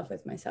feel in love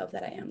with myself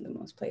that I am the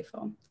most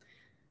playful.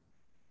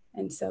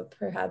 And so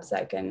perhaps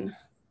I can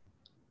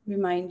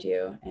remind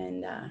you,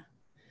 and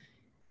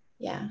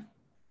yeah.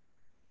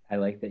 I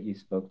like that you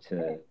spoke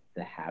to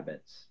the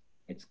habits.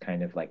 It's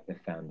kind of like the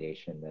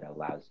foundation that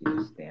allows you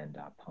to stand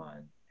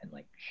upon and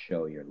like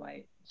show your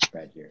light,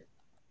 spread your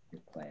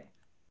play.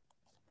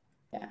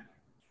 Yeah.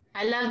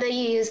 I love that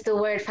you use the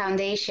word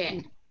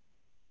foundation.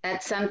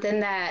 That's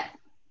something that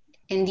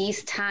in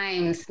these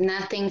times,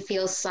 nothing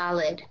feels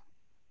solid.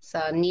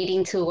 So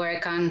needing to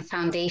work on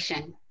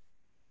foundation.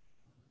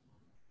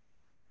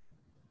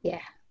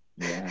 Yeah.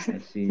 Yeah, I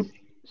see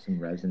some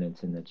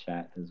resonance in the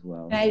chat as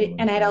well.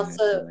 And I'd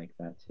also like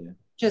that too.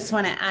 Just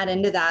want to add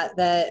into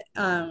that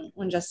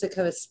when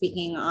Jessica was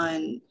speaking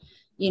on,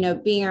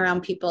 being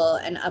around people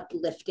and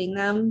uplifting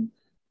them,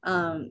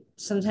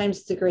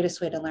 sometimes the greatest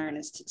way to learn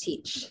is to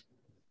teach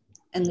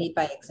and lead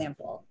by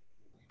example.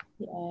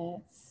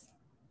 Yes.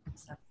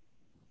 So.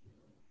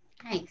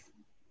 Nice.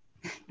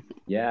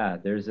 Yeah,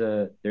 there's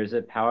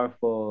a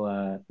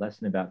powerful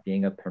lesson about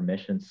being a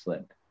permission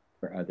slip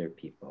for other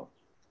people.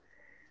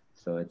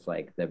 So it's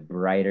like the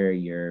brighter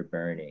you're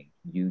burning,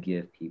 you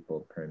give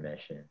people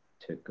permission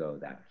to go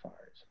that far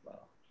as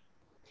well.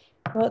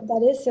 Well,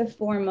 that is a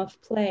form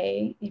of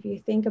play. If you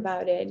think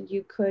about it,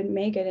 you could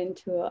make it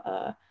into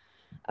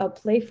a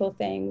playful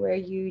thing where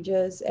you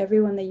just,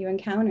 everyone that you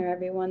encounter,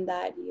 everyone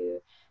that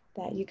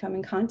you come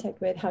in contact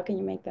with, how can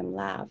you make them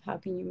laugh? How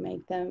can you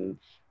make them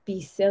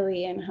be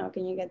silly? And how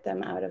can you get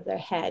them out of their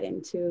head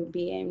into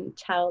being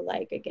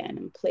childlike again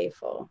and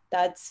playful?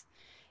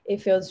 It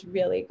feels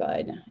really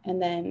good.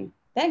 And then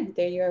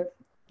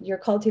you're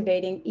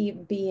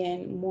cultivating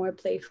being more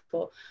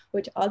playful,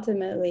 which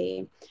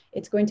ultimately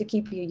it's going to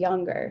keep you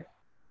younger,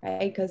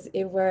 right? Because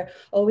if we're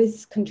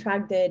always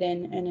contracted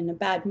and in a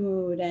bad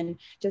mood and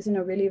just in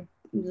a really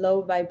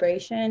low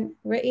vibration,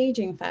 we're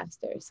aging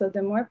faster. So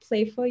the more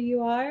playful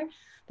you are,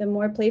 the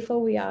more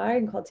playful we are,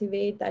 and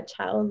cultivate that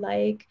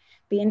childlike,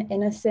 being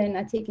innocent,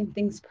 not taking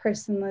things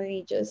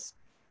personally. Just,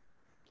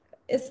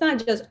 it's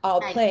not just all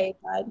play,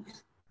 but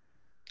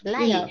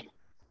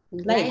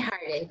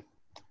lighthearted.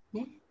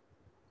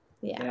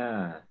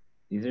 Yeah,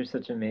 these are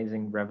such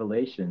amazing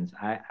revelations.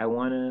 I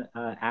want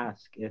to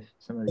ask if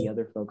some of the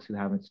other folks who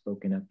haven't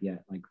spoken up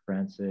yet, like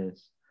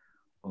Francis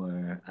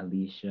or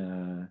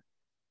Alicia,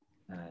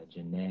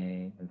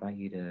 Janae, I invite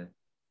you to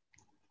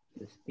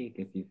speak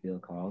if you feel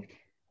called.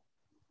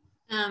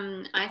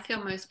 I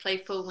feel most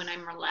playful when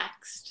I'm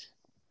relaxed.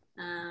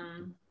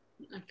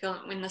 I feel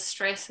when the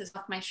stress is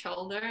off my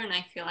shoulder and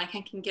I feel like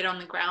I can get on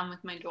the ground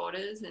with my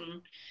daughters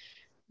and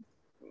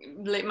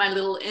let my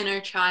little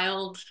inner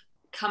child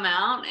come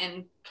out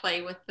and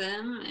play with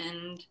them.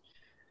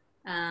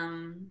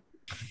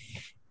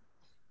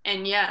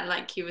 And yeah,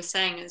 like you were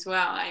saying as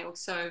well, I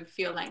also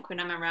feel like when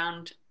I'm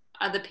around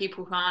other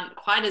people who aren't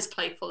quite as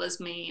playful as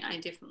me,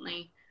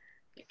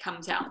 it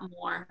comes out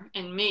more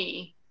in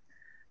me.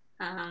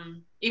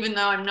 Even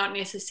though I'm not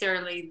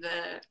necessarily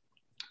the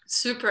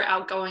super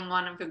outgoing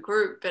one of a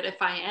group, but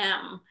if I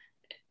am,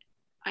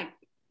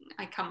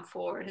 I come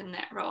forward in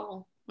that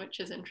role, which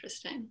is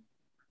interesting.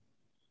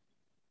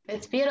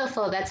 It's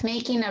beautiful. That's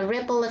making a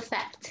ripple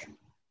effect.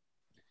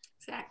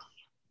 Exactly.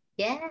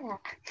 Yeah.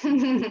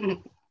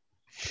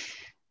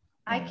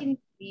 I can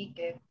speak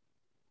if.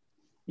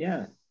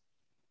 Yeah.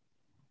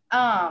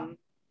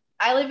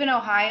 I live in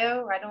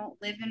Ohio. I don't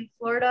live in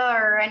Florida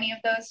or any of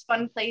those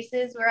fun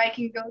places where I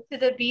can go to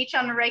the beach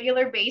on a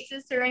regular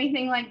basis or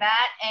anything like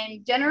that.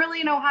 And generally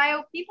in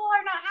Ohio, people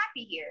are not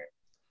happy here.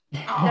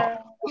 So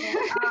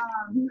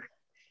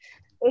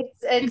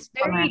it's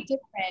very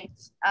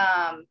different.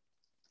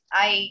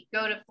 I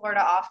go to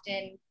Florida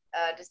often,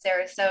 to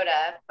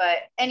Sarasota. But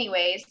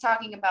anyways,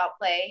 talking about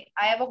play,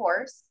 I have a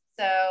horse.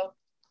 So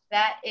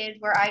that is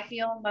where I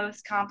feel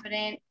most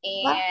confident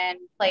and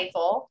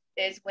playful,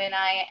 is when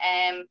I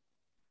am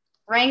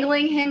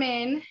wrangling him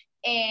in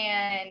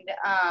and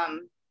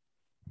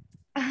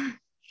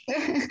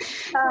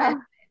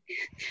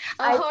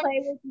I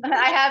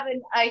have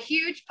a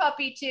huge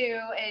puppy too,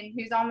 and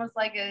who's almost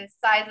like a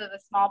size of a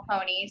small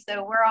pony.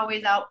 So we're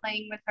always out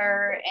playing with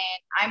her,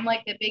 and I'm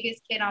like the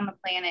biggest kid on the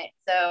planet.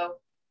 So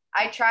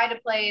I try to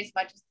play as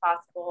much as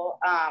possible.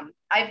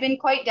 I've been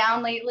quite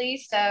down lately,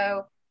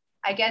 so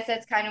I guess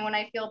that's kind of when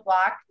I feel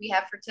blocked. We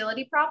have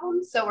fertility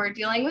problems, so we're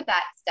dealing with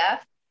that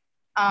stuff.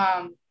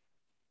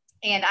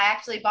 And I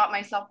actually bought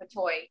myself a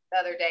toy the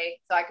other day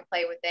so I could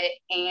play with it.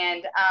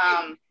 And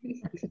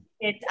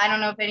I don't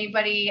know if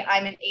anybody,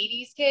 I'm an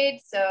 80s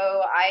kid,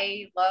 so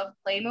I love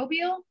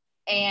Playmobil.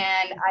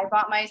 And I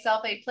bought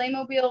myself a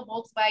Playmobil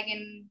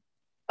Volkswagen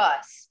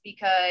bus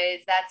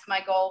because that's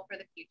my goal for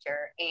the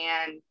future.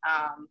 And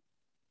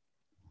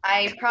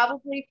I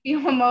probably feel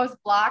most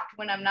blocked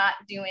when I'm not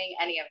doing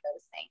any of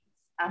those things,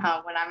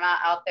 when I'm not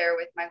out there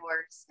with my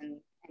horse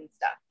and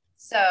stuff.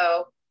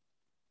 So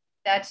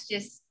that's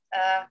just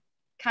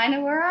kind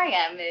of where I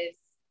am.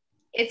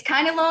 It's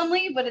kind of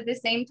lonely, but at the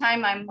same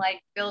time, I'm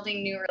like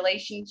building new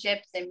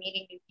relationships and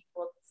meeting new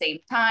people at the same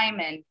time.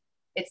 And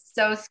it's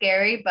so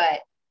scary,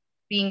 but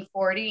being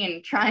 40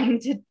 and trying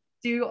to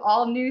do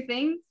all new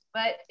things,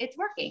 but it's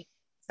working.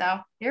 So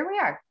here we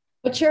are.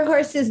 What's your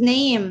horse's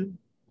name?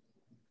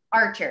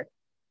 Archer.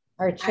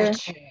 Archer.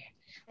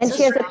 And so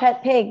she has a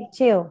pet pig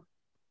too.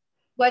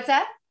 What's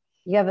that?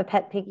 You have a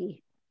pet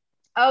piggy.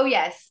 Oh,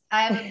 yes.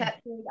 I have a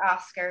pet pig,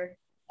 Oscar.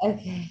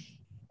 Okay.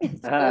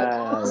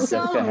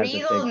 Some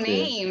regal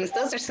names.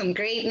 Those are some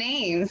great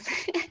names.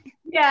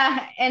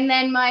 Yeah. And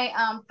then my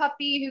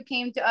puppy who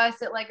came to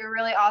us at like a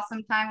really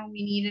awesome time when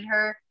we needed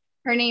her,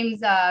 her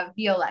name's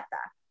Violetta.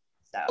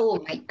 So.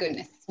 Oh my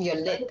goodness.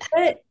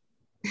 Violetta.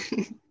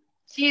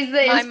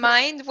 My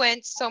mind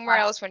went somewhere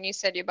else when you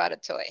said you bought a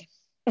toy.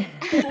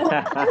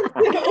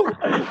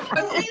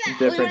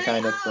 Different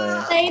kind of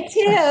play. They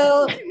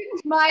too.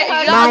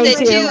 Y'all did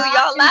too.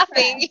 Y'all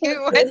laughing.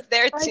 You went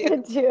there too. I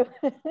did too.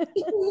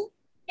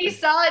 He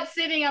saw it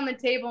sitting on the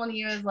table and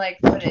he was like,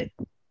 "What is?"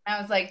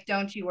 I was like,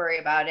 "Don't you worry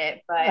about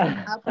it." But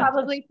I'll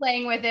probably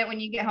playing with it when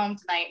you get home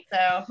tonight.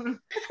 So.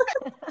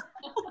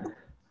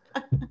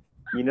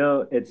 You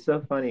know, it's so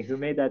funny. Who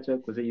made that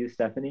joke? Was it you,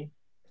 Stephanie?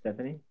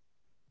 Stephanie?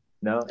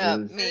 No, it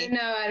was me.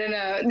 No, I don't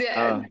know.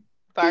 Yeah.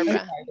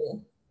 Barbara.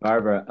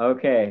 Barbara.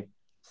 Okay.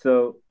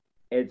 So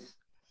it's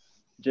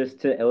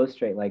just to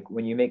illustrate, like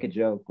when you make a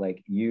joke,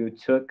 like you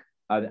took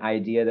an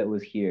idea that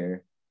was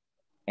here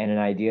and an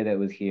idea that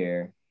was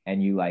here,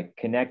 and you like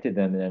connected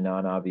them in a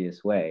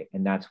non-obvious way.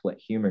 And that's what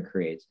humor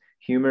creates.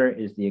 Humor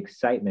is the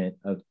excitement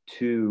of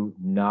two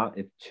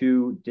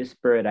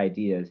disparate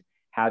ideas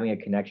having a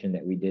connection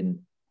that we didn't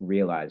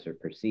realize or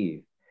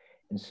perceive.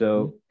 And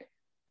so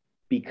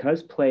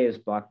because play is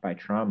blocked by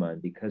trauma,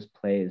 and because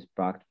play is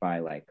blocked by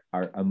like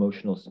our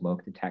emotional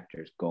smoke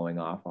detectors going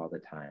off all the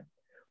time,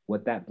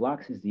 what that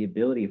blocks is the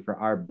ability for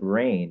our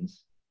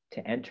brains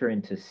to enter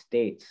into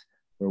states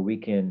where we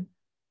can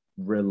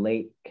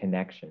relate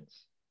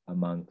connections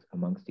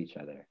amongst each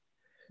other.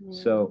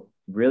 So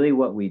really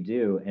what we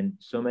do, and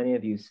so many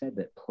of you said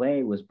that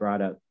play was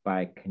brought up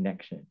by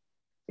connection.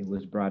 It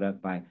was brought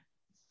up by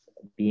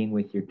being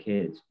with your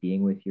kids,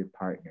 being with your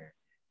partner,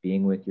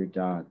 being with your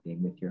dog,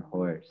 being with your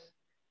horse,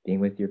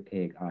 being with your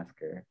pig,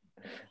 Oscar.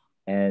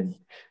 And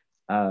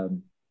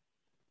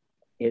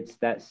it's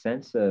that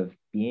sense of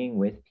being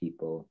with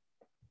people,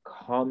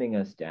 calming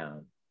us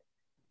down,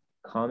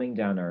 calming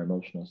down our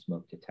emotional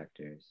smoke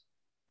detectors,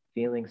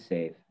 feeling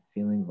safe,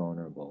 feeling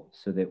vulnerable,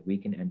 so that we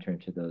can enter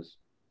into those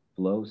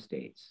flow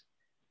states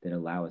that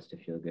allow us to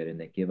feel good and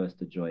that give us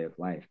the joy of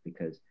life.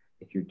 Because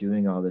if you're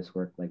doing all this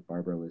work, like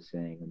Barbara was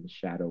saying, and the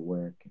shadow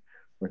work,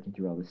 working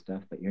through all this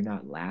stuff, but you're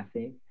not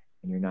laughing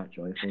and you're not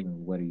joyful,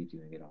 then what are you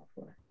doing it all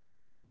for?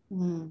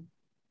 Mm.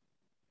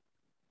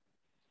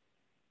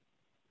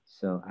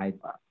 So I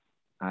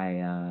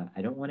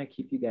don't want to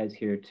keep you guys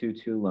here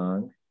too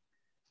long.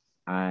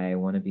 I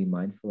want to be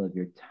mindful of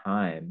your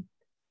time.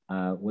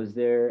 Was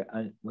there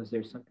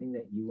something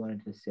that you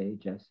wanted to say,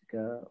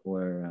 Jessica,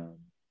 or?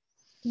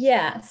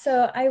 Yeah,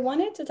 so I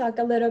wanted to talk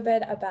a little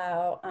bit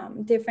about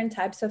different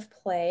types of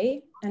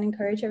play and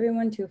encourage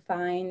everyone to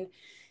find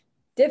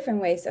different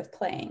ways of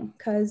playing.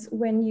 Because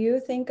when you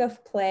think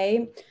of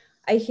play,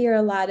 I hear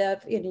a lot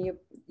of, you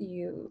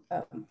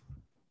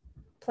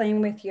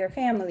playing with your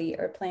family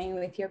or playing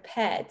with your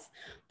pets,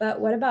 but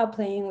what about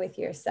playing with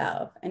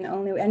yourself? And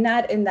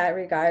not in that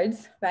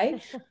regards,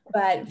 right?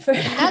 But for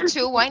That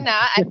too, why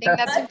not? I think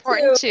that's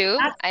important too.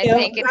 I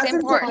think it's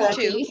important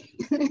too.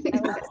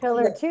 That was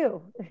killer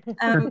too.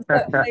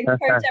 But I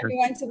encourage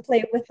everyone to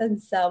play with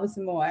themselves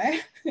more.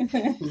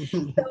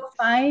 So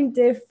find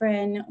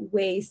different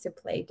ways to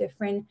play,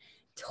 different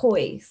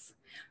toys,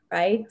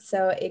 right?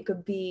 So it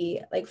could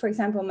be like, for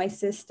example, my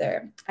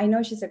sister, I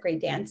know she's a great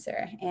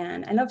dancer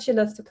and I know she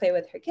loves to play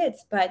with her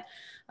kids, but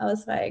I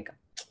was like,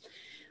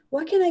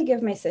 what can I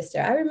give my sister?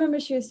 I remember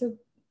she used to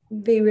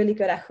be really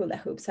good at hula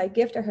hoop. So I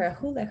gifted her a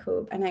hula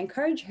hoop and I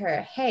encourage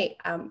her, hey,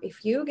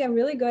 if you get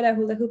really good at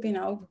hula hooping,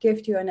 I'll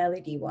gift you an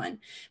LED one,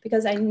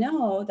 because I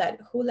know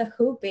that hula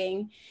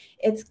hooping,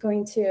 it's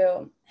going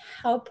to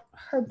help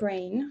her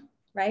brain,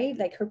 right?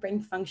 Like her brain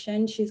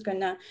function. She's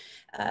going to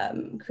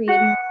create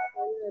new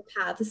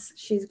paths.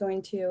 She's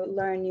going to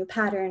learn new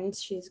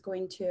patterns. She's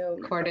going to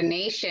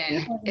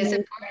Coordination is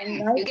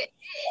important. Right? You get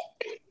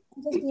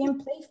just being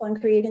playful and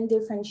creating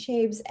different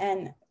shapes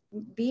and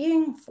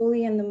being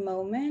fully in the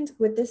moment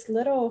with this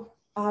little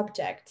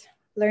object,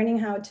 learning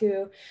how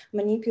to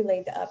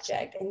manipulate the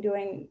object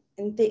and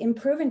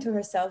improving to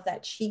herself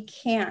that she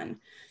can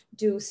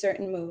do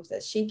certain moves,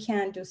 that she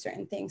can do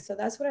certain things. So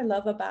that's what I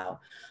love about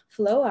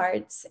flow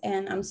arts,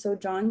 and I'm so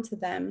drawn to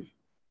them,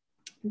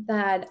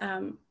 that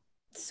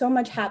so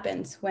much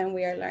happens when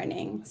we are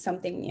learning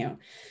something new.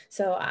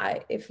 So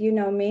if you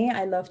know me,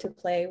 I love to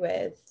play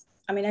with,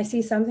 I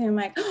see something, I'm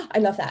like, oh, I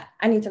love that.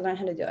 I need to learn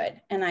how to do it.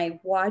 And I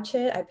watch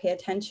it, I pay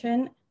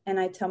attention, and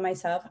I tell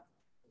myself,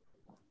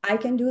 I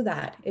can do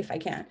that if I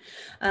can.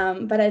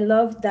 But I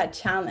love that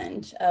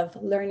challenge of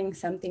learning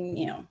something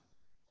new.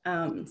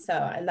 So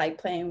I like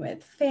playing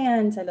with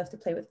fans. I love to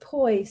play with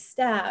toys,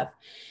 staff.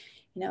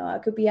 I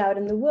could be out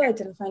in the woods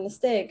and find a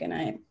stick and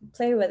I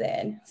play with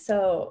it.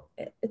 So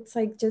it's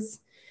like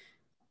just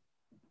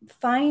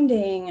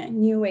finding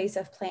new ways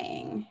of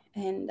playing.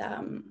 And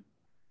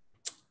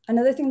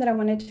another thing that I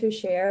wanted to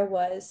share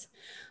was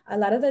a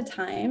lot of the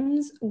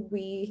times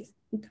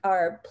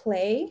our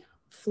play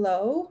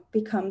flow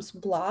becomes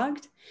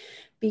blocked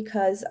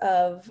because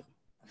of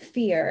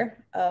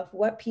fear of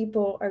what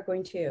people are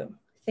going to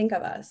think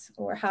of us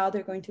or how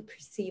they're going to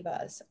perceive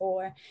us,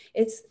 or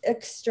it's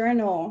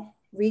external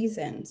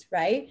reasons,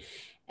 right?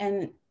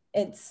 And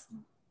it's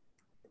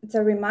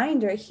a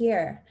reminder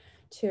here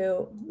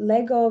to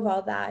let go of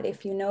all that.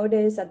 If you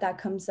notice that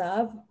comes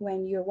up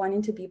when you're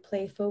wanting to be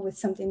playful with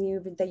something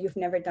new that you've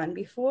never done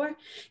before,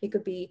 it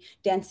could be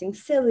dancing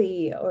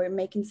silly or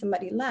making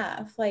somebody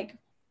laugh, like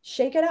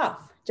shake it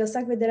off, just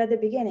like we did at the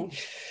beginning.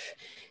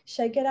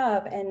 Shake it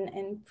up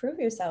and prove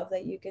yourself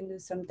that you can do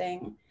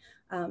something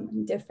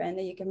different,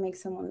 that you can make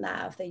someone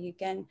laugh, that you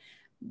can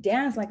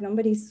dance like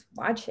nobody's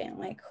watching.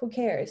 Like, who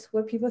cares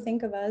what people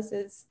think of us?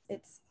 It's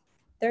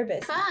their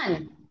business.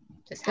 Fun.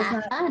 Just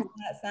have fun.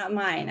 That's not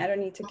mine. I don't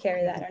need to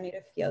carry that. I don't need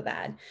to feel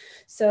that.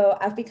 So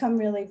I've become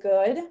really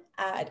good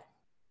at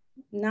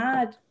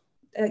not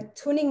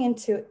tuning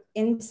into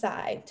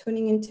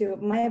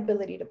my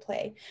ability to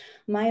play,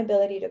 my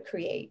ability to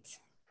create,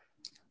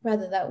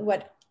 rather than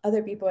what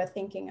other people are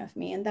thinking of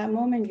me. In that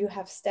moment, you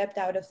have stepped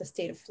out of the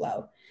state of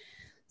flow.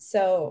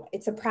 So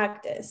it's a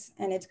practice,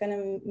 and it's going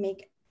to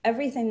make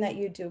everything that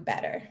you do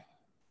better.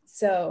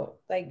 So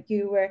like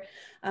you were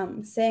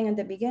saying at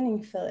the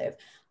beginning, Philip,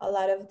 a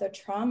lot of the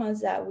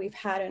traumas that we've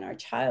had in our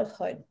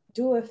childhood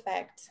do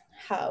affect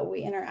how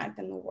we interact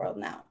in the world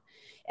now,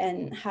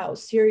 and how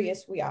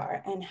serious we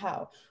are and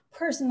how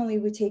personally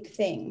we take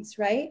things,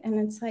 right? And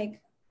it's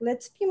like,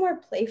 let's be more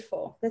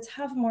playful. Let's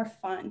have more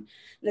fun.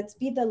 Let's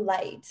be the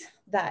light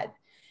that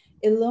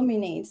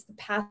illuminates the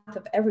path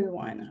of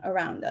everyone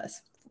around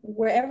us.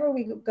 Wherever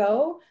we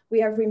go,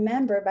 we are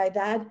remembered by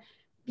that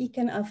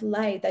beacon of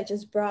light that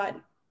just brought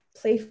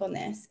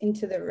playfulness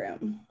into the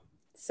room.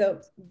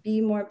 So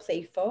be more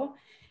playful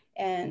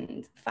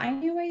and find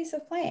new ways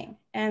of playing.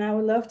 And I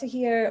would love to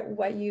hear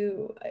what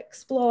you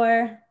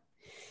explore.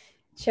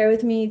 Share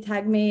with me,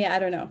 tag me, I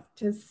don't know.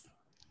 Just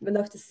would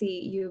love to see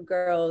you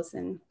girls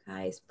and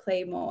guys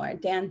play more,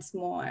 dance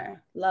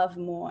more, love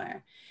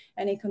more.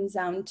 And it comes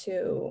down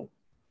to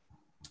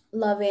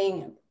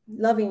loving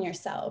loving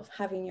yourself,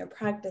 having your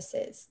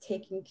practices,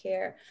 taking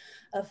care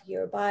of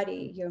your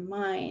body, your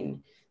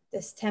mind,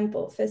 this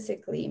temple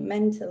physically,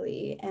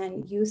 mentally,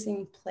 and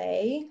using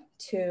play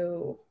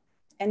to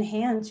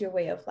enhance your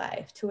way of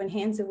life, to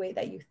enhance the way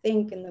that you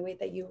think and the way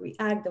that you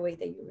react, the way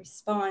that you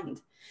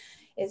respond,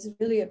 is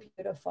really a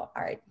beautiful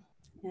art.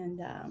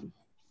 And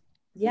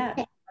yeah.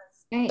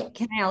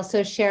 Can I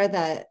also share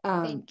that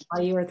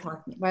while you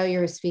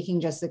were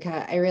speaking,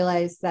 Jessica, I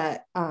realized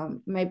that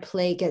my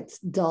play gets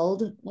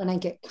dulled when I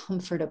get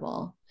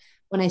comfortable,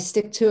 when I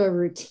stick to a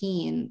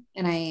routine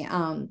and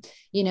I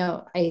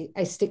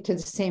stick to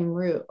the same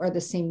route or the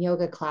same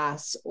yoga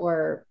class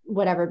or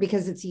whatever,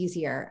 because it's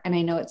easier and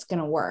I know it's going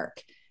to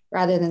work,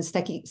 rather than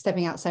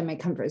stepping outside my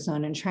comfort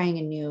zone and trying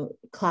a new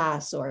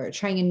class or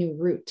trying a new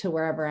route to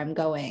wherever I'm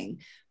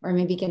going, or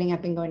maybe getting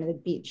up and going to the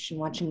beach and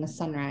watching the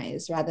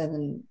sunrise rather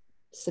than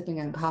sipping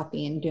on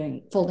coffee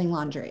and folding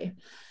laundry.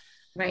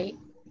 Right.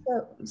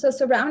 So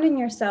surrounding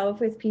yourself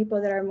with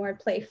people that are more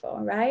playful,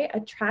 right?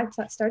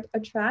 Start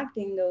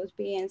attracting those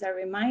beings that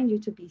remind you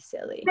to be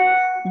silly.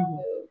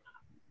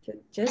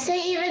 I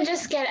say even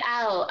just get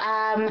out.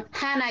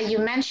 Hannah, you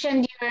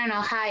mentioned you're in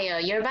Ohio.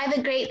 You're by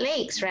the Great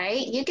Lakes,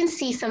 right? You can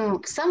see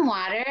some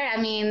water. I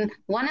mean,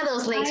 one of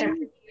those lakes are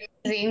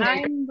amazing.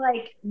 I'm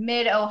like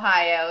mid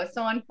Ohio,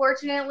 so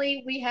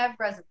unfortunately we have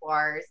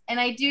reservoirs, and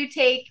I do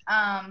take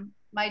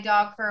my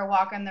dog for a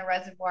walk on the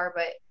reservoir,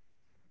 but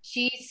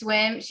she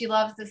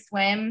loves to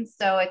swim,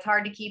 so it's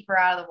hard to keep her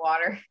out of the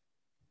water.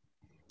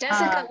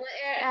 Jessica,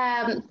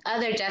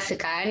 other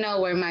Jessica, I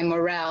know where my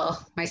Morel,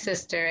 my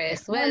sister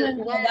is. No, that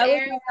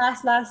was my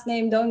last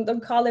name.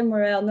 Don't call it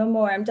Morel no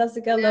more. I'm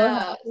Jessica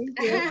Loha. Thank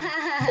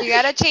you. You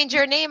gotta change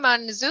your name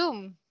on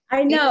Zoom.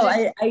 I know.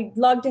 I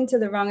logged into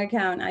the wrong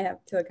account. I have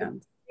 2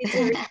 accounts.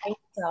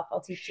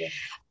 I'll teach you.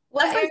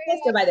 That's my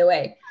sister, by the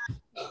way.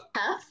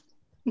 Huh?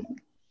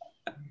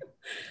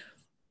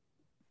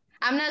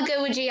 I'm not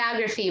good with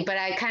geography, but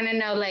I kind of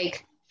know,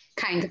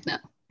 kind of know.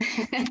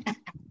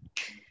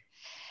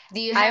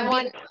 Do you have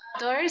one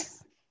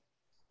outdoors?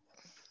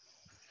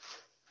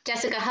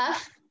 Jessica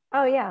Huff?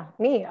 Oh, yeah,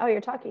 me. Oh,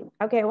 you're talking.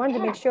 Okay, I wanted to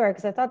make sure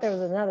because I thought there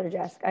was another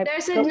Jessica.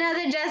 There's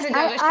another Jessica.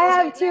 I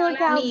have 2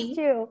 accounts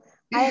too.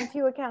 I have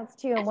 2 accounts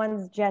too, and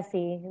one's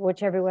Jessie,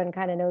 which everyone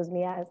kind of knows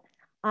me as.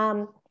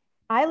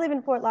 I live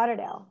in Fort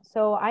Lauderdale,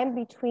 so I'm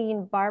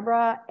between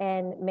Barbara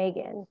and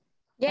Megan.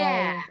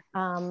 Yeah.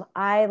 And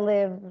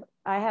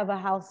I have a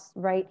house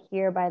right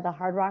here by the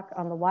Hard Rock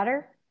on the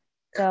water.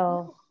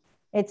 So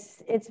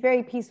it's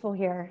very peaceful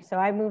here. So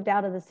I moved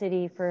out of the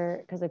city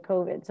because of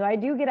COVID. So I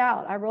do get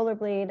out. I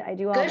rollerblade. I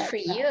do all that. Good for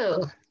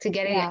you to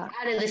get out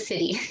of the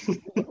city.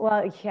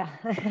 Well, yeah.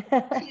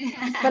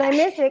 But I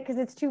miss it because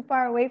it's too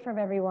far away from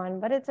everyone,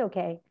 but it's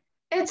okay.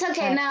 It's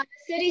okay. Now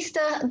the city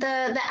still,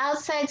 the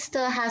outside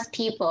still has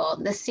people.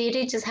 The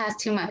city just has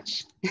too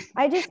much.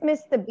 I just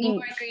miss the beach.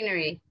 More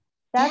greenery.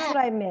 That's what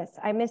I miss.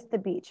 I miss the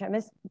beach. I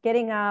miss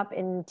getting up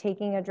and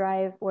taking a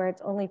drive where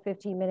it's only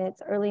 15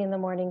 minutes early in the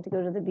morning to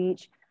go to the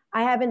beach.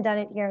 I haven't done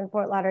it here in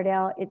Fort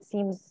Lauderdale. It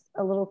seems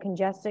a little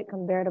congested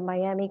compared to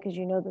Miami because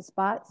you know the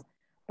spots,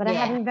 but I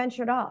haven't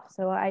ventured off.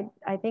 So I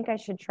think I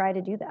should try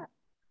to do that.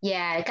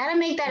 Yeah, I gotta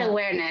make that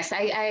awareness.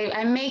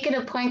 I make it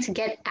a point to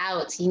get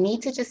out. You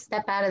need to just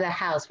step out of the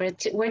house. We're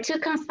too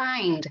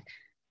confined.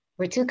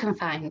 We're too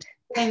confined.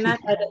 And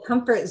that's the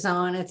comfort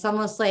zone. It's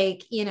almost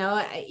like,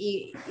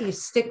 you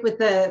stick with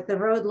the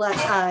road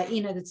less,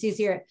 that's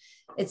easier.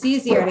 It's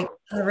easier to get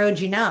on the road,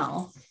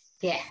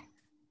 Yeah.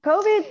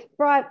 COVID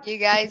brought you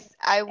guys.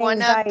 I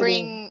wanna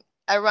bring.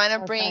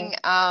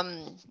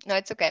 No,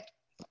 it's okay.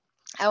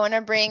 I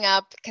wanna bring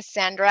up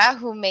Cassandra,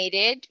 who made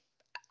it.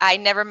 I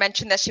never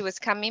mentioned that she was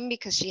coming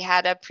because she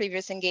had a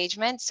previous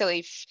engagement. So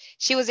if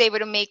she was able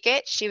to make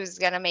it, she was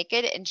gonna make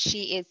it, and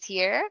she is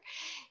here.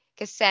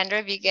 Cassandra,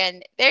 if you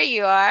can, there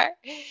you are.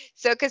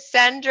 So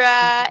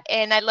Cassandra,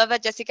 and I love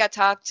that Jessica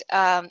talked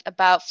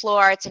about flow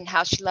arts and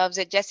how she loves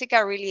it.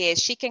 Jessica really is.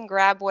 She can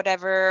grab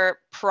whatever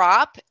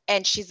prop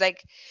and she'll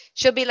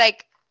be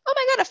like, oh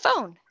my God, a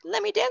phone.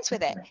 Let me dance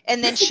with it.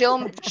 And then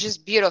she'll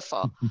just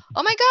beautiful.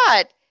 Oh my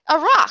God, a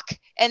rock.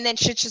 And then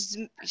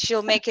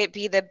she'll make it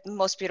be the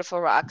most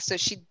beautiful rock. So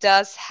she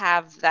does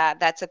have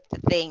that. That's a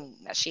thing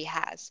that she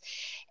has.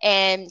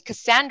 And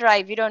Cassandra,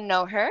 if you don't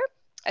know her,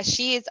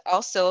 she is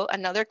also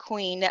another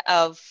queen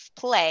of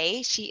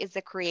play. She is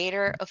the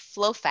creator of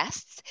Flow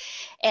Fests,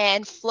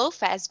 and Flow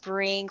Fest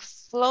bring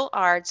flow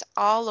arts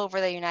all over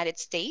the United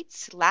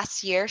States.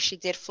 Last year, she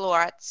did flow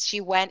arts.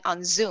 She went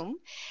on Zoom,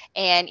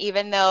 and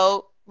even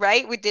though,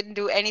 we didn't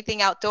do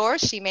anything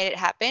outdoors, she made it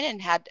happen and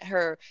had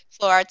her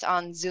flow arts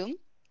on Zoom.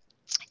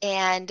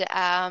 And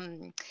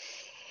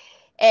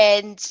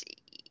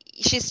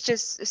she's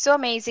just so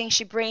amazing.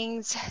 She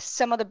brings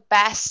some of the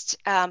best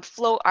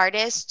flow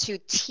artists to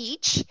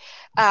teach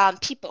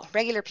people,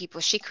 regular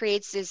people. She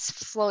creates these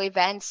flow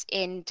events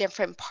in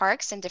different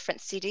parks in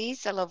different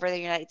cities all over the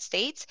United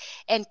States.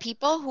 And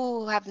people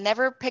who have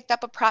never picked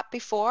up a prop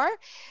before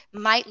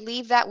might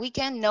leave that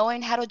weekend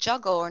knowing how to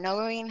juggle or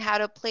knowing how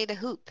to play the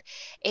hoop.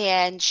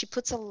 And she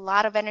puts a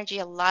lot of energy,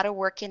 a lot of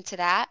work into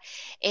that.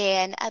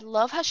 And I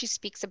love how she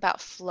speaks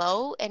about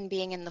flow and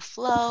being in the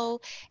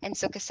flow. And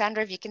so,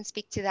 Cassandra, if you can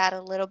speak to that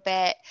a little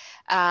bit.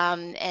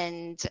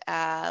 I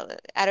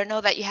don't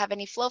know that you have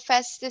any Flow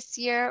Fest this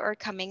year or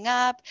coming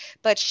up,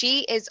 but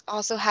she is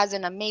also has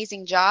an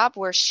amazing job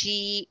where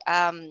she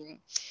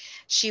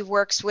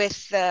works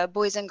with the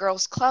Boys and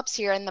Girls Clubs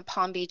here in the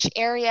Palm Beach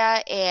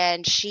area,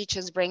 and she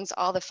just brings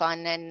all the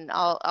fun and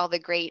all the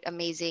great,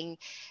 amazing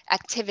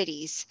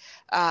activities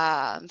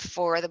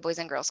for the Boys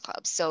and Girls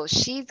Clubs. So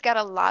she's got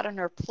a lot on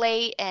her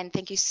plate, and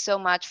thank you so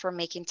much for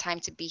making time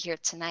to be here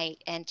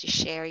tonight and to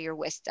share your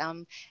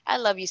wisdom. I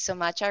love you so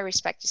much. I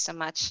respect you so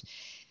much.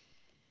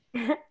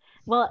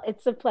 Well,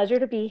 it's a pleasure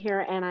to be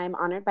here, and I'm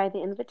honored by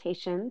the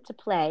invitation to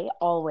play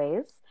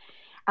always.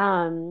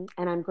 And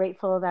I'm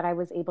grateful that I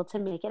was able to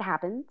make it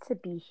happen to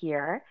be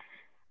here.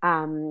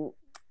 Um,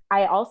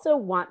 I also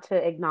want to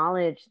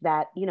acknowledge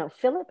that,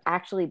 Philip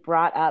actually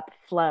brought up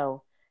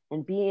flow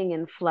and being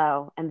in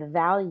flow and the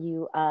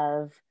value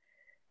of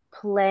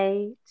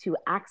play to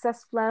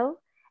access flow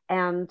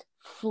and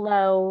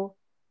flow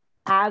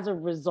as a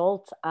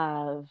result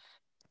of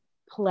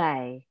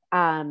play.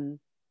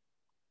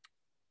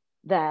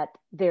 That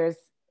there's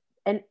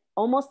an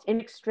almost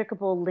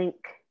inextricable link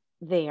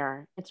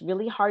there. It's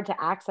really hard to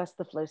access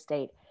the flow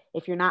state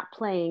if you're not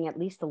playing at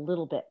least a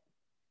little bit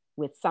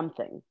with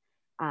something.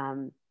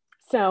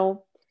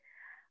 So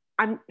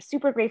I'm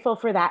super grateful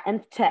for that.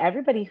 And to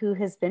everybody who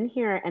has been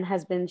here and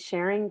has been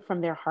sharing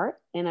from their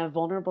heart in a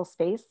vulnerable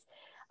space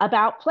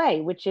about play,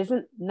 which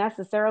isn't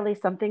necessarily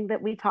something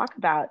that we talk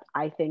about,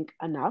 I think,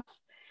 enough.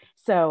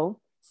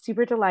 So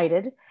super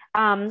delighted.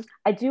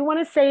 I do want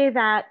to say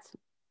that,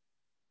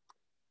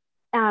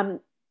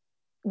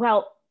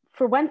 well,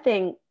 for one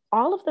thing,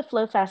 all of the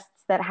Flow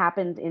Fests that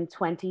happened in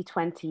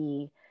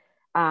 2020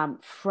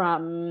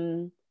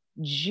 from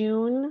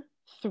June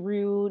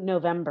through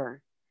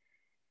November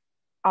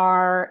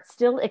are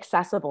still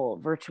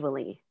accessible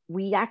virtually.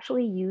 We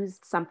actually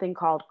used something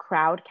called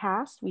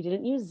Crowdcast. We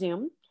didn't use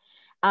Zoom.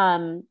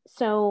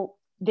 So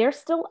they're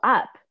still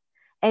up,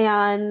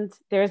 and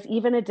there's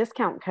even a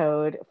discount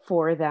code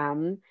for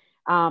them.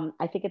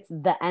 I think it's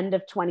the end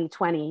of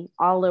 2020,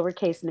 all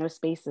lowercase, no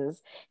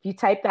spaces. If you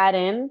type that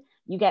in,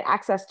 you get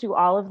access to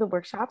all of the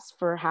workshops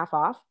for half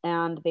off.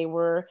 And they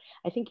were,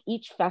 I think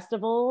each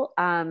festival,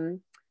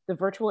 the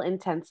virtual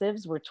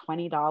intensives were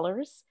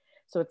 $20.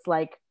 So it's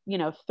like,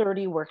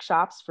 30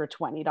 workshops for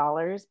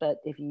 $20. But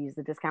if you use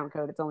the discount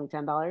code, it's only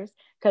 $10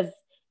 because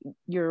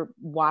you're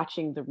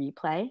watching the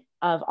replay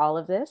of all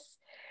of this.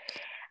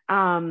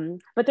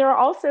 But there are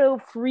also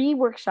free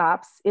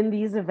workshops in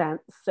these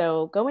events.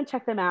 So go and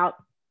check them out,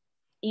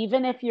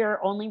 even if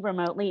you're only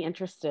remotely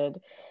interested.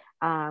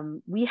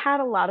 We had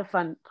a lot of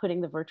fun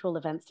putting the virtual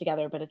events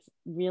together, but it's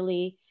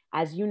really,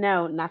 as you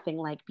know, nothing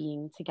like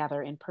being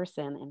together in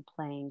person and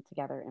playing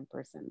together in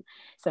person.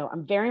 So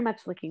I'm very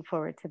much looking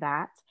forward to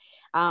that.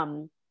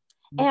 And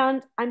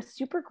I'm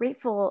super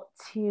grateful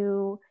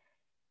to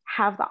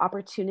have the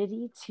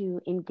opportunity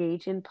to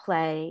engage in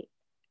play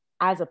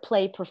as a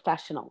play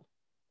professional,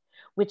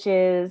 which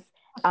is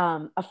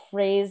a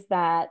phrase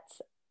that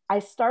I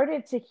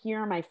started to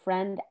hear my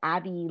friend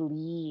Abby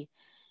Lee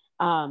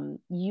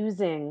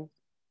using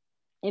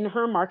in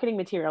her marketing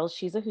materials.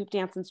 She's a hoop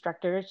dance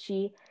instructor.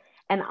 She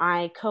and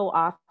I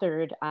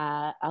co-authored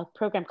a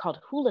program called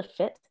Hula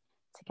Fit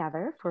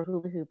together for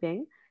hula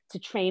hooping to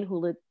train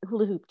hula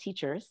hoop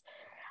teachers.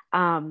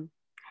 And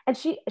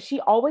she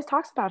always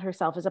talks about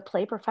herself as a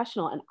play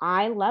professional. And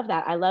I love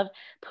that. I love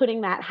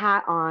putting that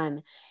hat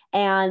on.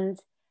 And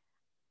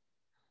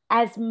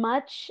as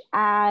much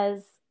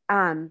as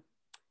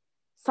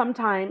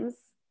sometimes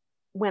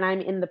when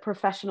I'm in the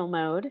professional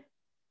mode,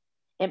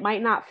 it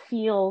might not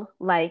feel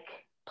like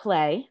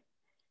play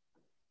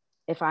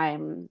if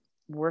I'm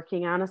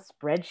working on a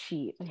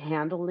spreadsheet,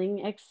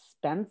 handling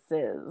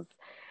expenses,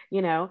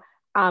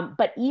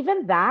 but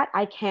even that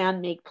I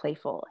can make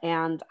playful.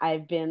 And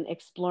I've been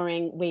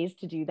exploring ways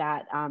to do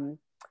that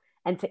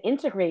and to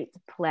integrate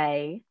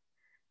play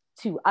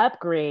to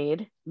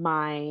upgrade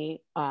my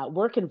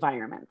work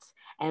environment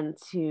and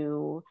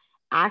to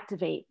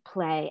activate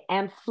play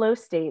and flow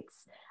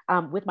states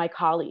with my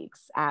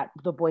colleagues at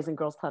the Boys and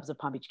Girls Clubs of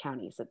Palm Beach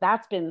County. So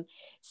that's been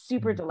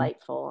super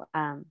delightful.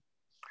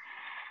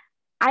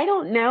 I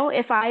don't know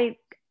if I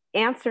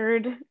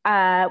answered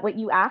what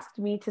you asked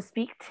me to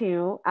speak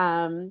to,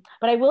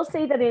 but I will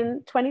say that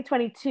in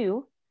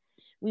 2022,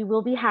 we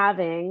will be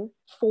having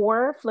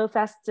 4 Flow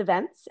Fest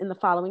events in the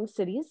following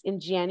cities: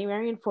 in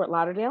January in Fort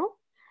Lauderdale,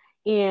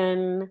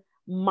 in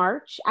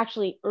March,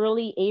 actually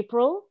early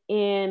April,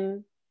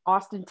 in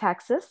Austin,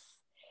 Texas,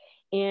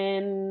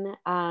 in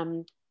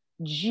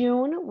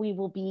June, we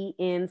will be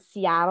in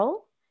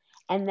Seattle.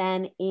 And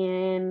then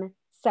in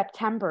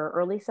September,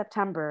 early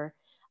September,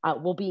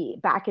 we'll be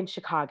back in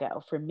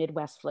Chicago for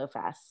Midwest Flow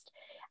Fest.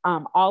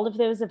 All of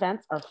those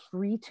events are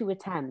free to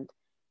attend.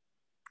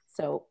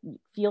 So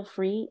feel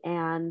free.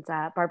 And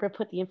Barbara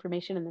put the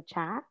information in the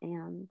chat.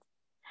 And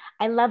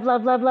I love,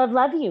 love, love, love,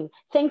 love you.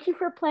 Thank you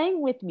for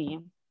playing with me.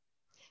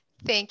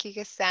 Thank you,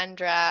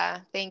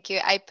 Cassandra. Thank you.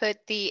 I put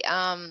the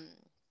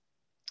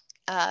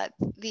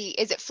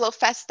is it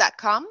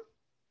flowfest.com?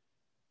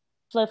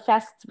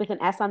 Flowfest with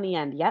an S on the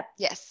end. Yep.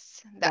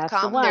 Yes. That's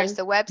 .com. the one. There's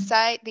the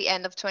website. The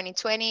end of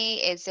 2020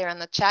 is there on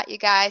the chat, you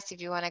guys,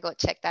 if you want to go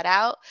check that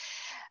out.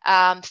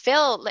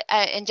 Phil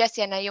and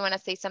Jesse, I know you want to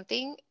say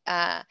something.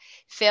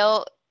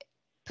 Phil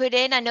put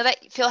in, I know that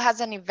Phil has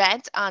an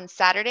event on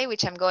Saturday,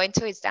 which I'm going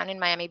to. It's down in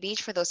Miami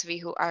Beach for those of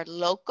you who are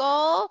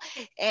local.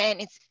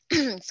 And it's,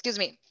 excuse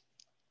me,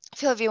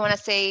 Phil, if you want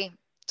to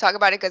talk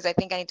about it, because I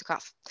think I need to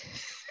cough.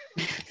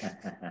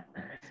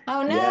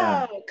 Oh no,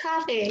 Yeah.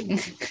 coughing.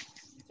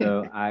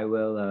 So I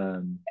will,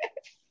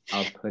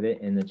 I'll put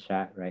it in the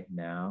chat right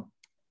now,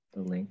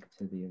 the link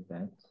to the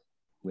event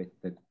with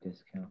the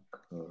discount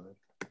code.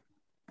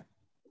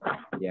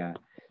 Yeah.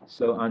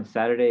 So on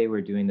Saturday,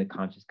 we're doing the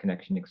Conscious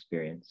Connection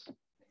Experience.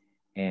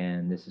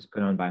 And this is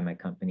put on by my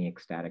company,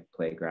 Ecstatic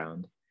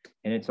Playground.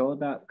 And it's all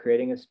about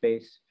creating a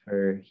space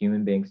for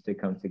human beings to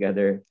come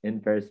together in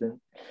person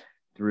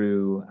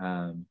through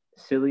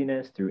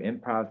silliness, through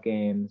improv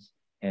games,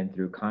 and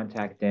through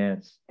contact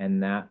dance.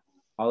 And that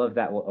all of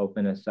that will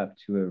open us up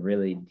to a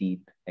really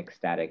deep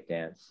ecstatic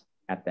dance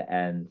at the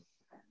end.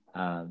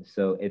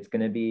 So it's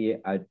going to be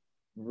a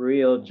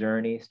real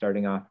journey,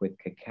 starting off with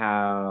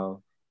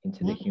cacao,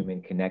 into the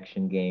human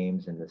connection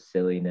games and the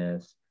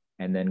silliness,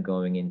 and then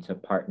going into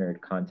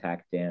partnered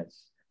contact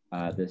dance,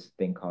 this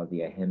thing called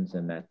the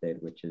Ahimsa method,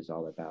 which is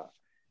all about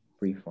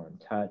freeform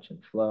touch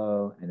and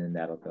flow. And then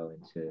that'll go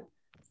into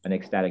an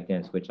ecstatic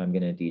dance, which I'm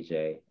going to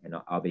DJ, and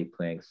I'll be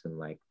playing some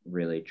like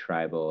really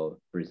tribal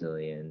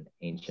Brazilian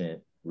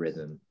ancient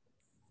rhythmic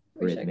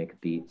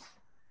beats.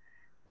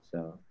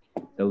 So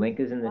the link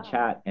is in the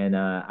chat, and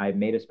I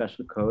made a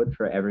special code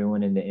for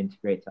everyone in the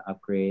Integrate to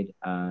Upgrade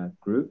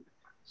group,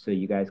 so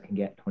you guys can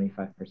get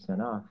 25%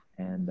 off.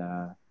 And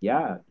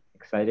yeah,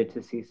 excited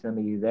to see some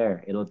of you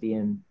there. It'll be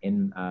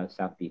in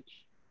South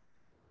Beach.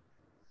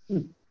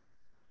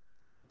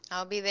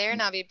 I'll be there,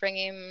 and I'll be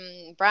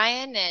bringing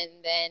Brian, and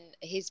then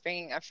he's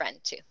bringing a friend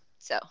too.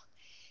 So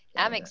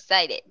I'm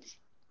excited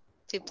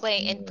to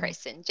play in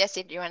person.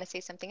 Jesse, do you want to say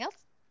something else?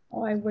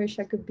 Oh, I wish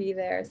I could be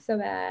there so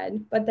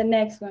bad. But the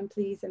next one,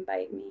 please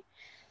invite me.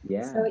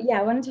 Yeah. So yeah,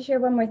 I wanted to share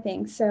one more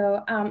thing.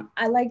 So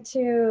I like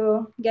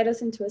to get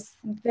us into a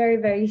very,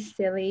 very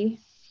silly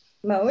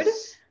mode,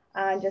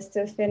 just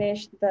to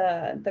finish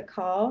the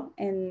call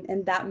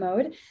in that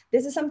mode.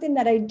 This is something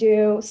that I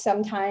do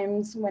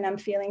sometimes when I'm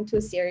feeling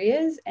too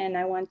serious and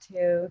I want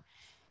to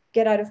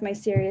get out of my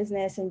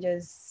seriousness and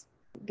just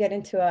get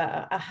into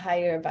a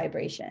higher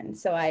vibration.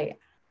 So I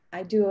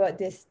do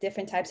this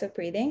different types of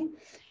breathing.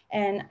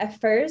 And at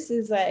first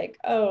it's like,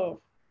 oh,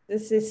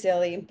 this is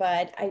silly,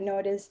 but I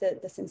notice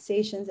that the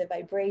sensations, the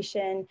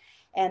vibration,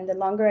 and the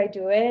longer I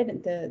do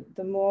it,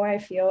 the more I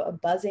feel a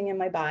buzzing in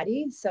my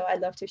body. So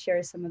I'd love to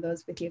share some of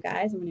those with you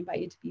guys. I'm gonna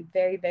invite you to be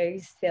very, very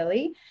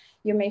silly.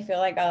 You may feel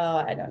like, oh,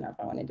 I don't know if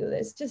I wanna do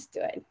this. Just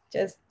do it.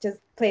 Just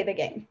play the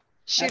game.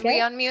 Should we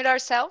unmute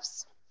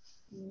ourselves?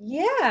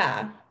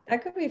 Yeah,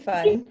 that could be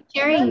fun.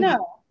 Sharing.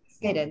 No.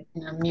 Excited.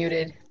 I'm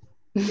muted.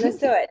 Let's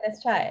do it.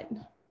 Let's try it.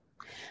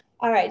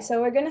 All right,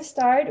 so we're gonna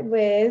start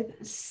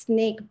with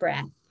snake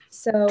breath.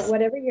 So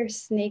whatever your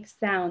snake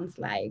sounds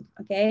like,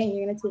 okay? And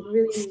you're gonna take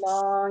really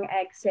long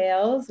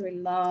exhales, really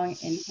long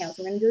inhales.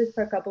 We're gonna do this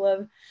for a couple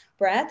of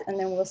breaths and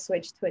then we'll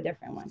switch to a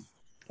different one,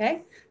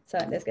 okay? So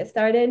let's get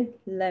started.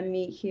 Let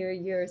me hear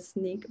your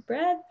snake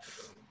breath.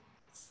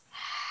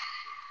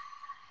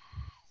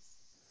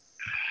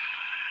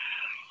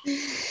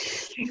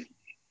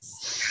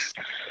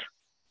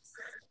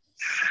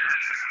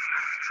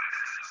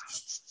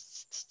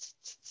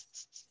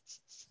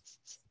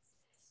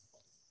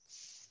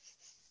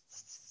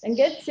 And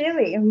get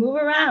silly and move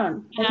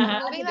around.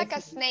 Moving like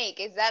a snake.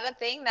 Is that a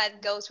thing that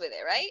goes with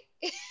it, right?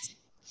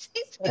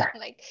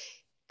 Like,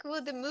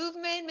 cool. The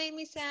movement made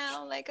me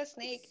sound like a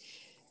snake.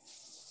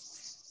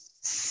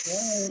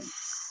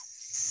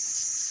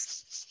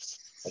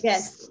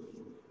 Again.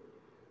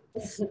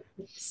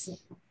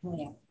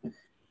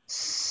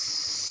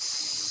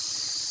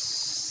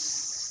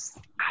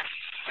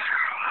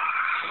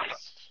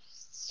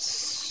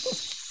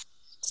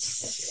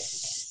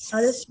 How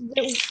does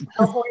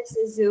a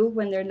horse's zoo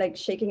when they're like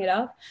shaking it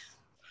off?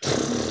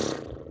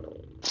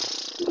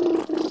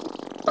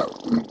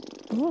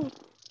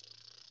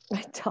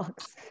 My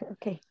dogs.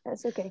 Okay,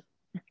 that's okay.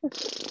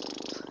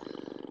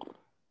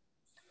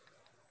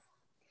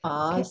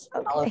 Pause.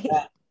 Okay.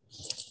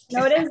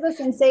 Notice the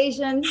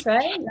sensations,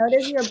 right?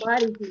 Notice your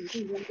body.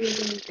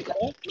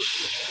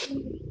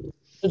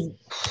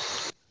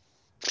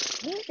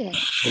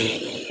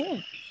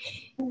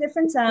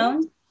 Different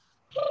sound.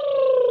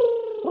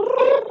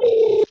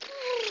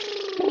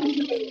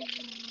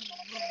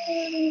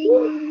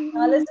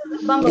 Now let's do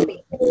the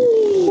bumblebee.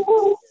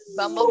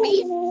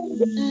 Bumblebee.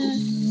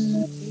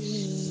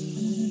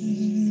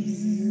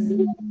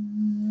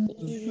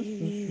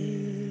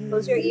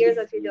 Close your ears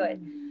as you do it.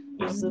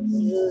 Nice.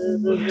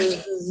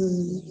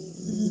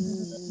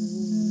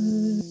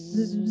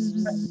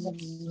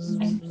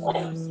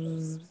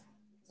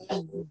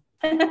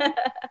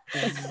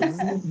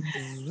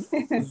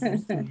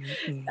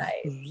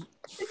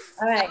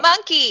 All right. A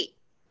monkey.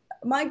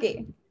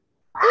 Monkey.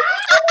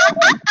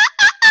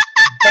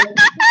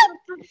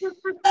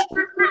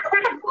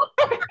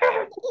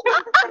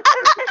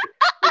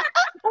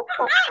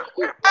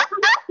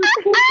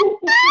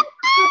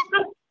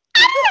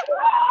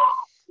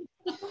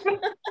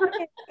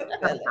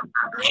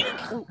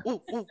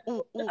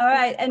 All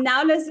right, and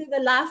now let's do the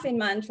laughing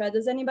mantra.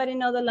 Does anybody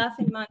know the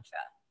laughing mantra?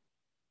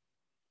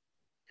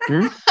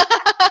 So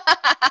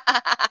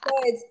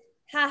it's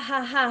ha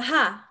ha ha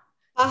ha.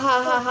 Ha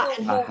ha ha ha.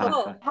 Ho ho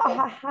ho. Ha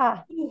ha ha.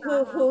 Hoo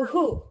hoo hoo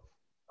hoo.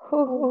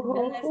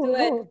 And let's do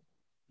it.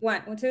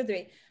 1, 2,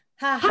 3.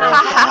 Ha ha ha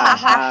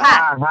ha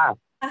ha.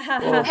 Ha ha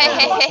ha.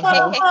 Ho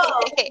ho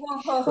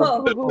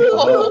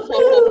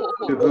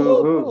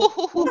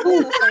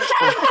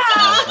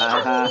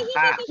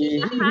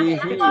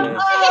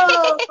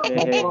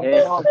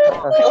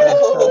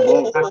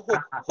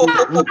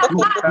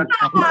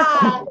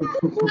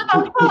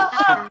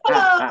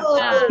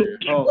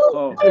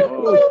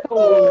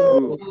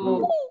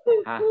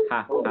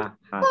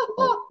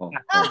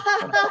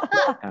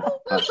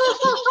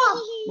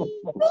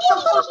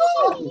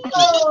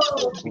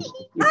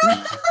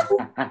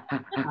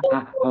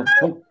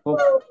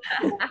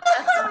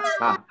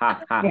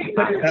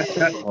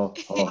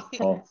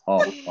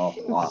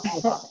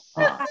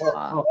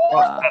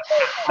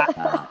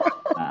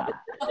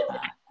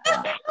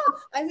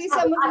I see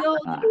some of you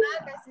holding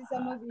back. I see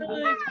some of you.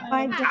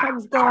 My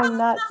dog's going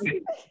nuts.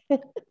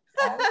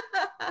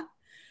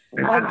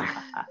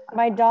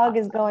 My dog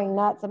is going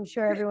nuts. I'm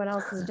sure everyone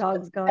else's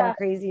dog's going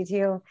crazy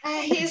too.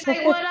 He's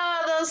like, what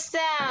are those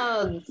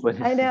sounds?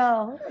 I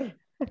know.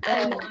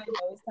 I know,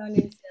 it's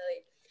sounding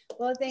silly.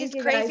 Well, thank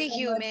you crazy guys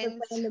so much for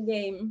playing the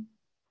game.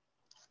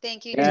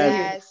 Thank you,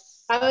 Yes.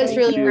 Jess. That was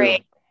really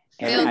great.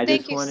 Phil, I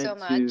thank just you wanted so to,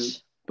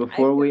 much.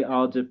 before we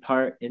all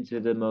depart into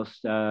the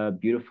most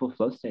beautiful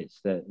flow states,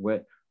 that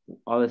what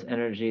all this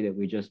energy that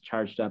we just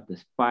charged up,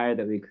 this fire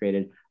that we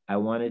created, I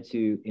wanted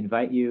to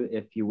invite you,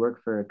 if you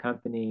work for a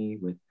company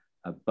with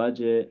a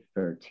budget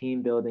for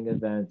team building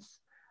events,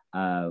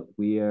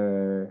 we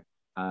are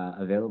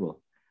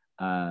available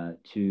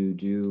to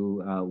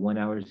do 1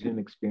 hour Zoom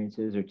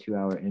experiences or 2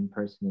 hour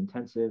in-person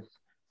intensives.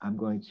 I'm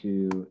going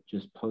to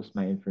just post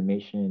my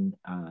information,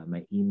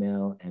 my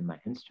email and my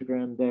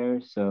Instagram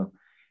there. So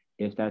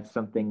if that's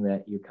something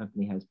that your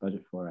company has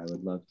budget for, I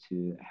would love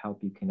to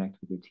help you connect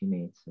with your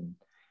teammates and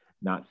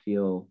not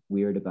feel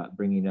weird about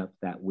bringing up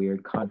that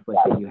weird conflict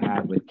that you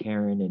have with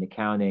Karen in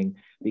accounting,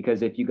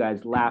 because if you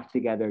guys laugh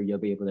together, you'll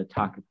be able to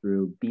talk it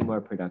through, be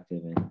more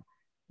productive and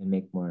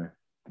make more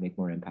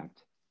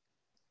impact.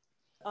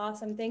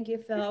 Awesome. Thank you,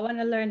 Phil. I want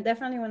to learn,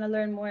 definitely want to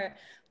learn more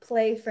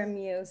play from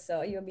you.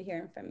 So you'll be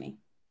hearing from me.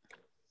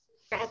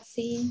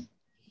 Grazie.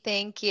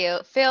 Thank you.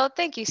 Phil,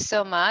 thank you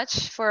so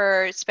much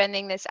for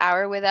spending this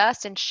hour with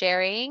us and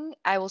sharing.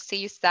 I will see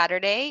you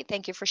Saturday.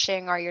 Thank you for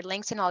sharing all your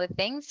links and all the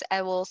things.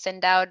 I will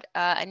send out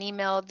an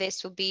email.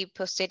 This will be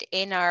posted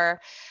in our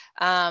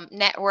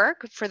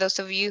network for those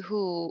of you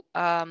who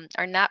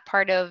are not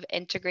part of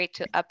Integrate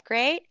to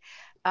Upgrade.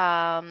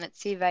 Let's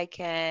see if I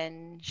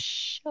can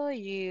show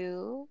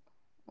you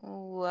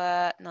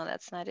what. No,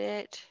 that's not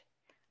it.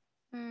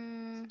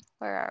 Where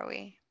are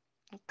we?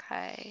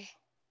 Okay.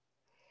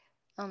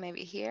 Oh,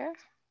 maybe here.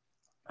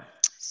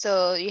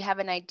 So you have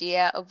an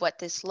idea of what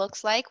this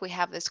looks like. We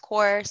have this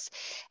course,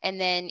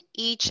 and then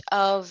each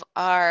of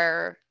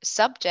our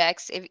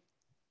subjects, it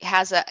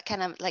has a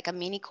kind of like a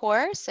mini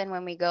course. And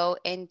when we go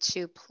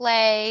into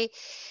play,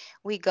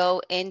 we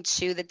go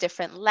into the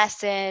different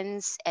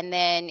lessons, and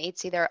then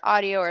it's either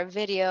audio or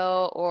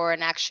video or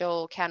an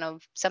actual kind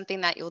of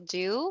something that you'll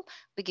do.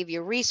 We give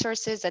you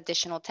resources,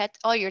 additional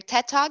your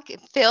TED Talk.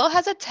 Phil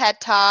has a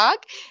TED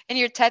Talk, and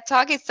your TED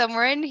Talk is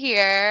somewhere in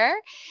here.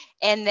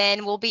 And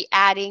then we'll be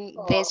adding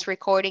this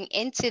recording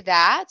into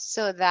that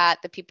so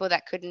that the people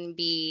that couldn't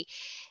be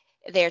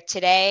there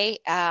today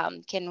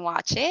can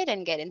watch it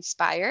and get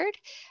inspired.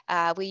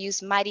 We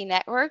use Mighty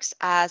Networks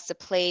as the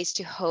place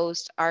to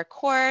host our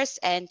course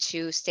and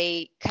to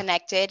stay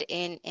connected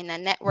in a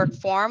network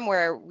form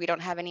where we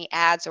don't have any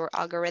ads or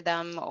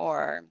algorithm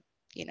or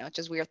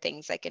just weird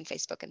things like in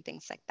Facebook and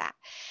things like that.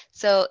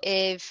 So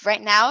if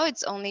right now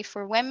it's only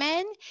for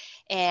women,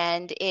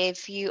 and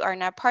if you are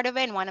not part of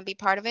it and want to be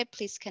part of it,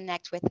 please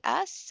connect with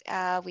us.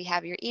 We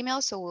have your email,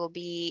 so we'll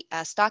be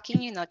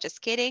stalking you, not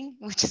just kidding.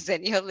 We'll just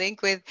send you a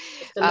link with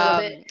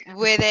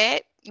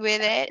it.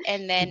 with it,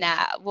 and then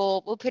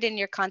we'll put in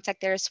your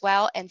contact there as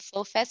well. And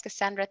FlowFest,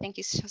 Cassandra, thank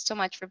you so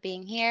much for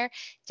being here.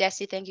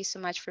 Jesse, thank you so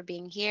much for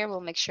being here.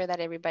 We'll make sure that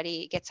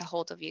everybody gets a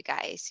hold of you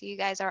guys. You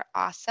guys are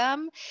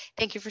awesome.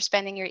 Thank you for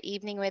spending your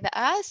evening with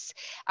us.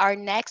 Our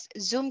next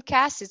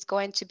Zoomcast is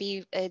going to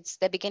be, it's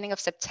the beginning of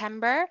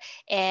September,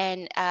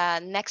 and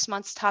next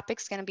month's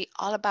topic is going to be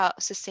all about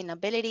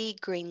sustainability,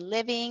 green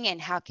living, and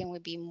how can we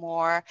be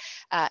more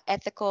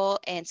ethical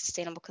and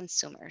sustainable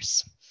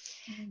consumers.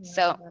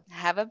 So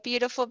have a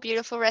beautiful,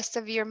 beautiful rest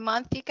of your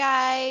month, you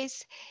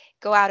guys.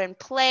 Go out and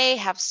play,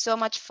 have so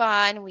much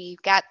fun.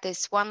 We've got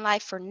this one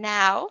life for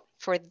now,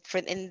 for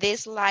in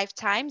this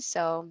lifetime.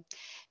 So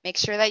make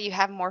sure that you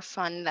have more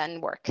fun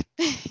than work.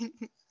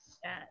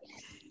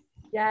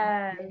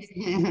 Yes.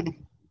 Thanks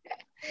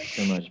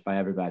so much. Bye,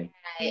 everybody.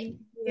 Bye,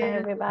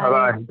 everybody.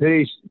 Bye-bye.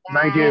 Peace.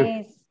 Thank you.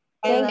 Nice.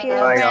 Thank you.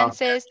 Bye, y'all.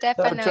 Francis,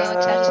 Stefano. Ciao,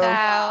 Ciao,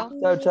 ciao.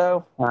 ciao.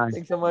 Ciao. Bye.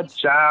 Thanks so much.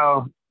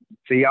 Ciao.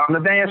 See y'all on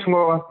the dance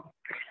floor.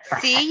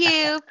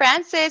 See you,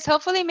 Francis.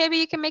 Hopefully, maybe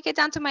you can make it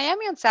down to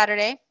Miami on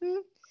Saturday.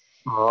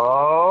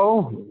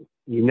 Oh,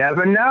 you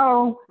never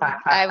know.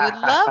 I would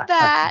love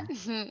that.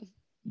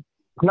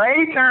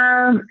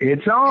 Playtime.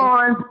 It's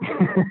on.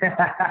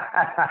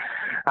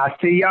 I'll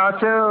see y'all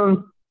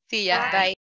soon. See ya. Bye.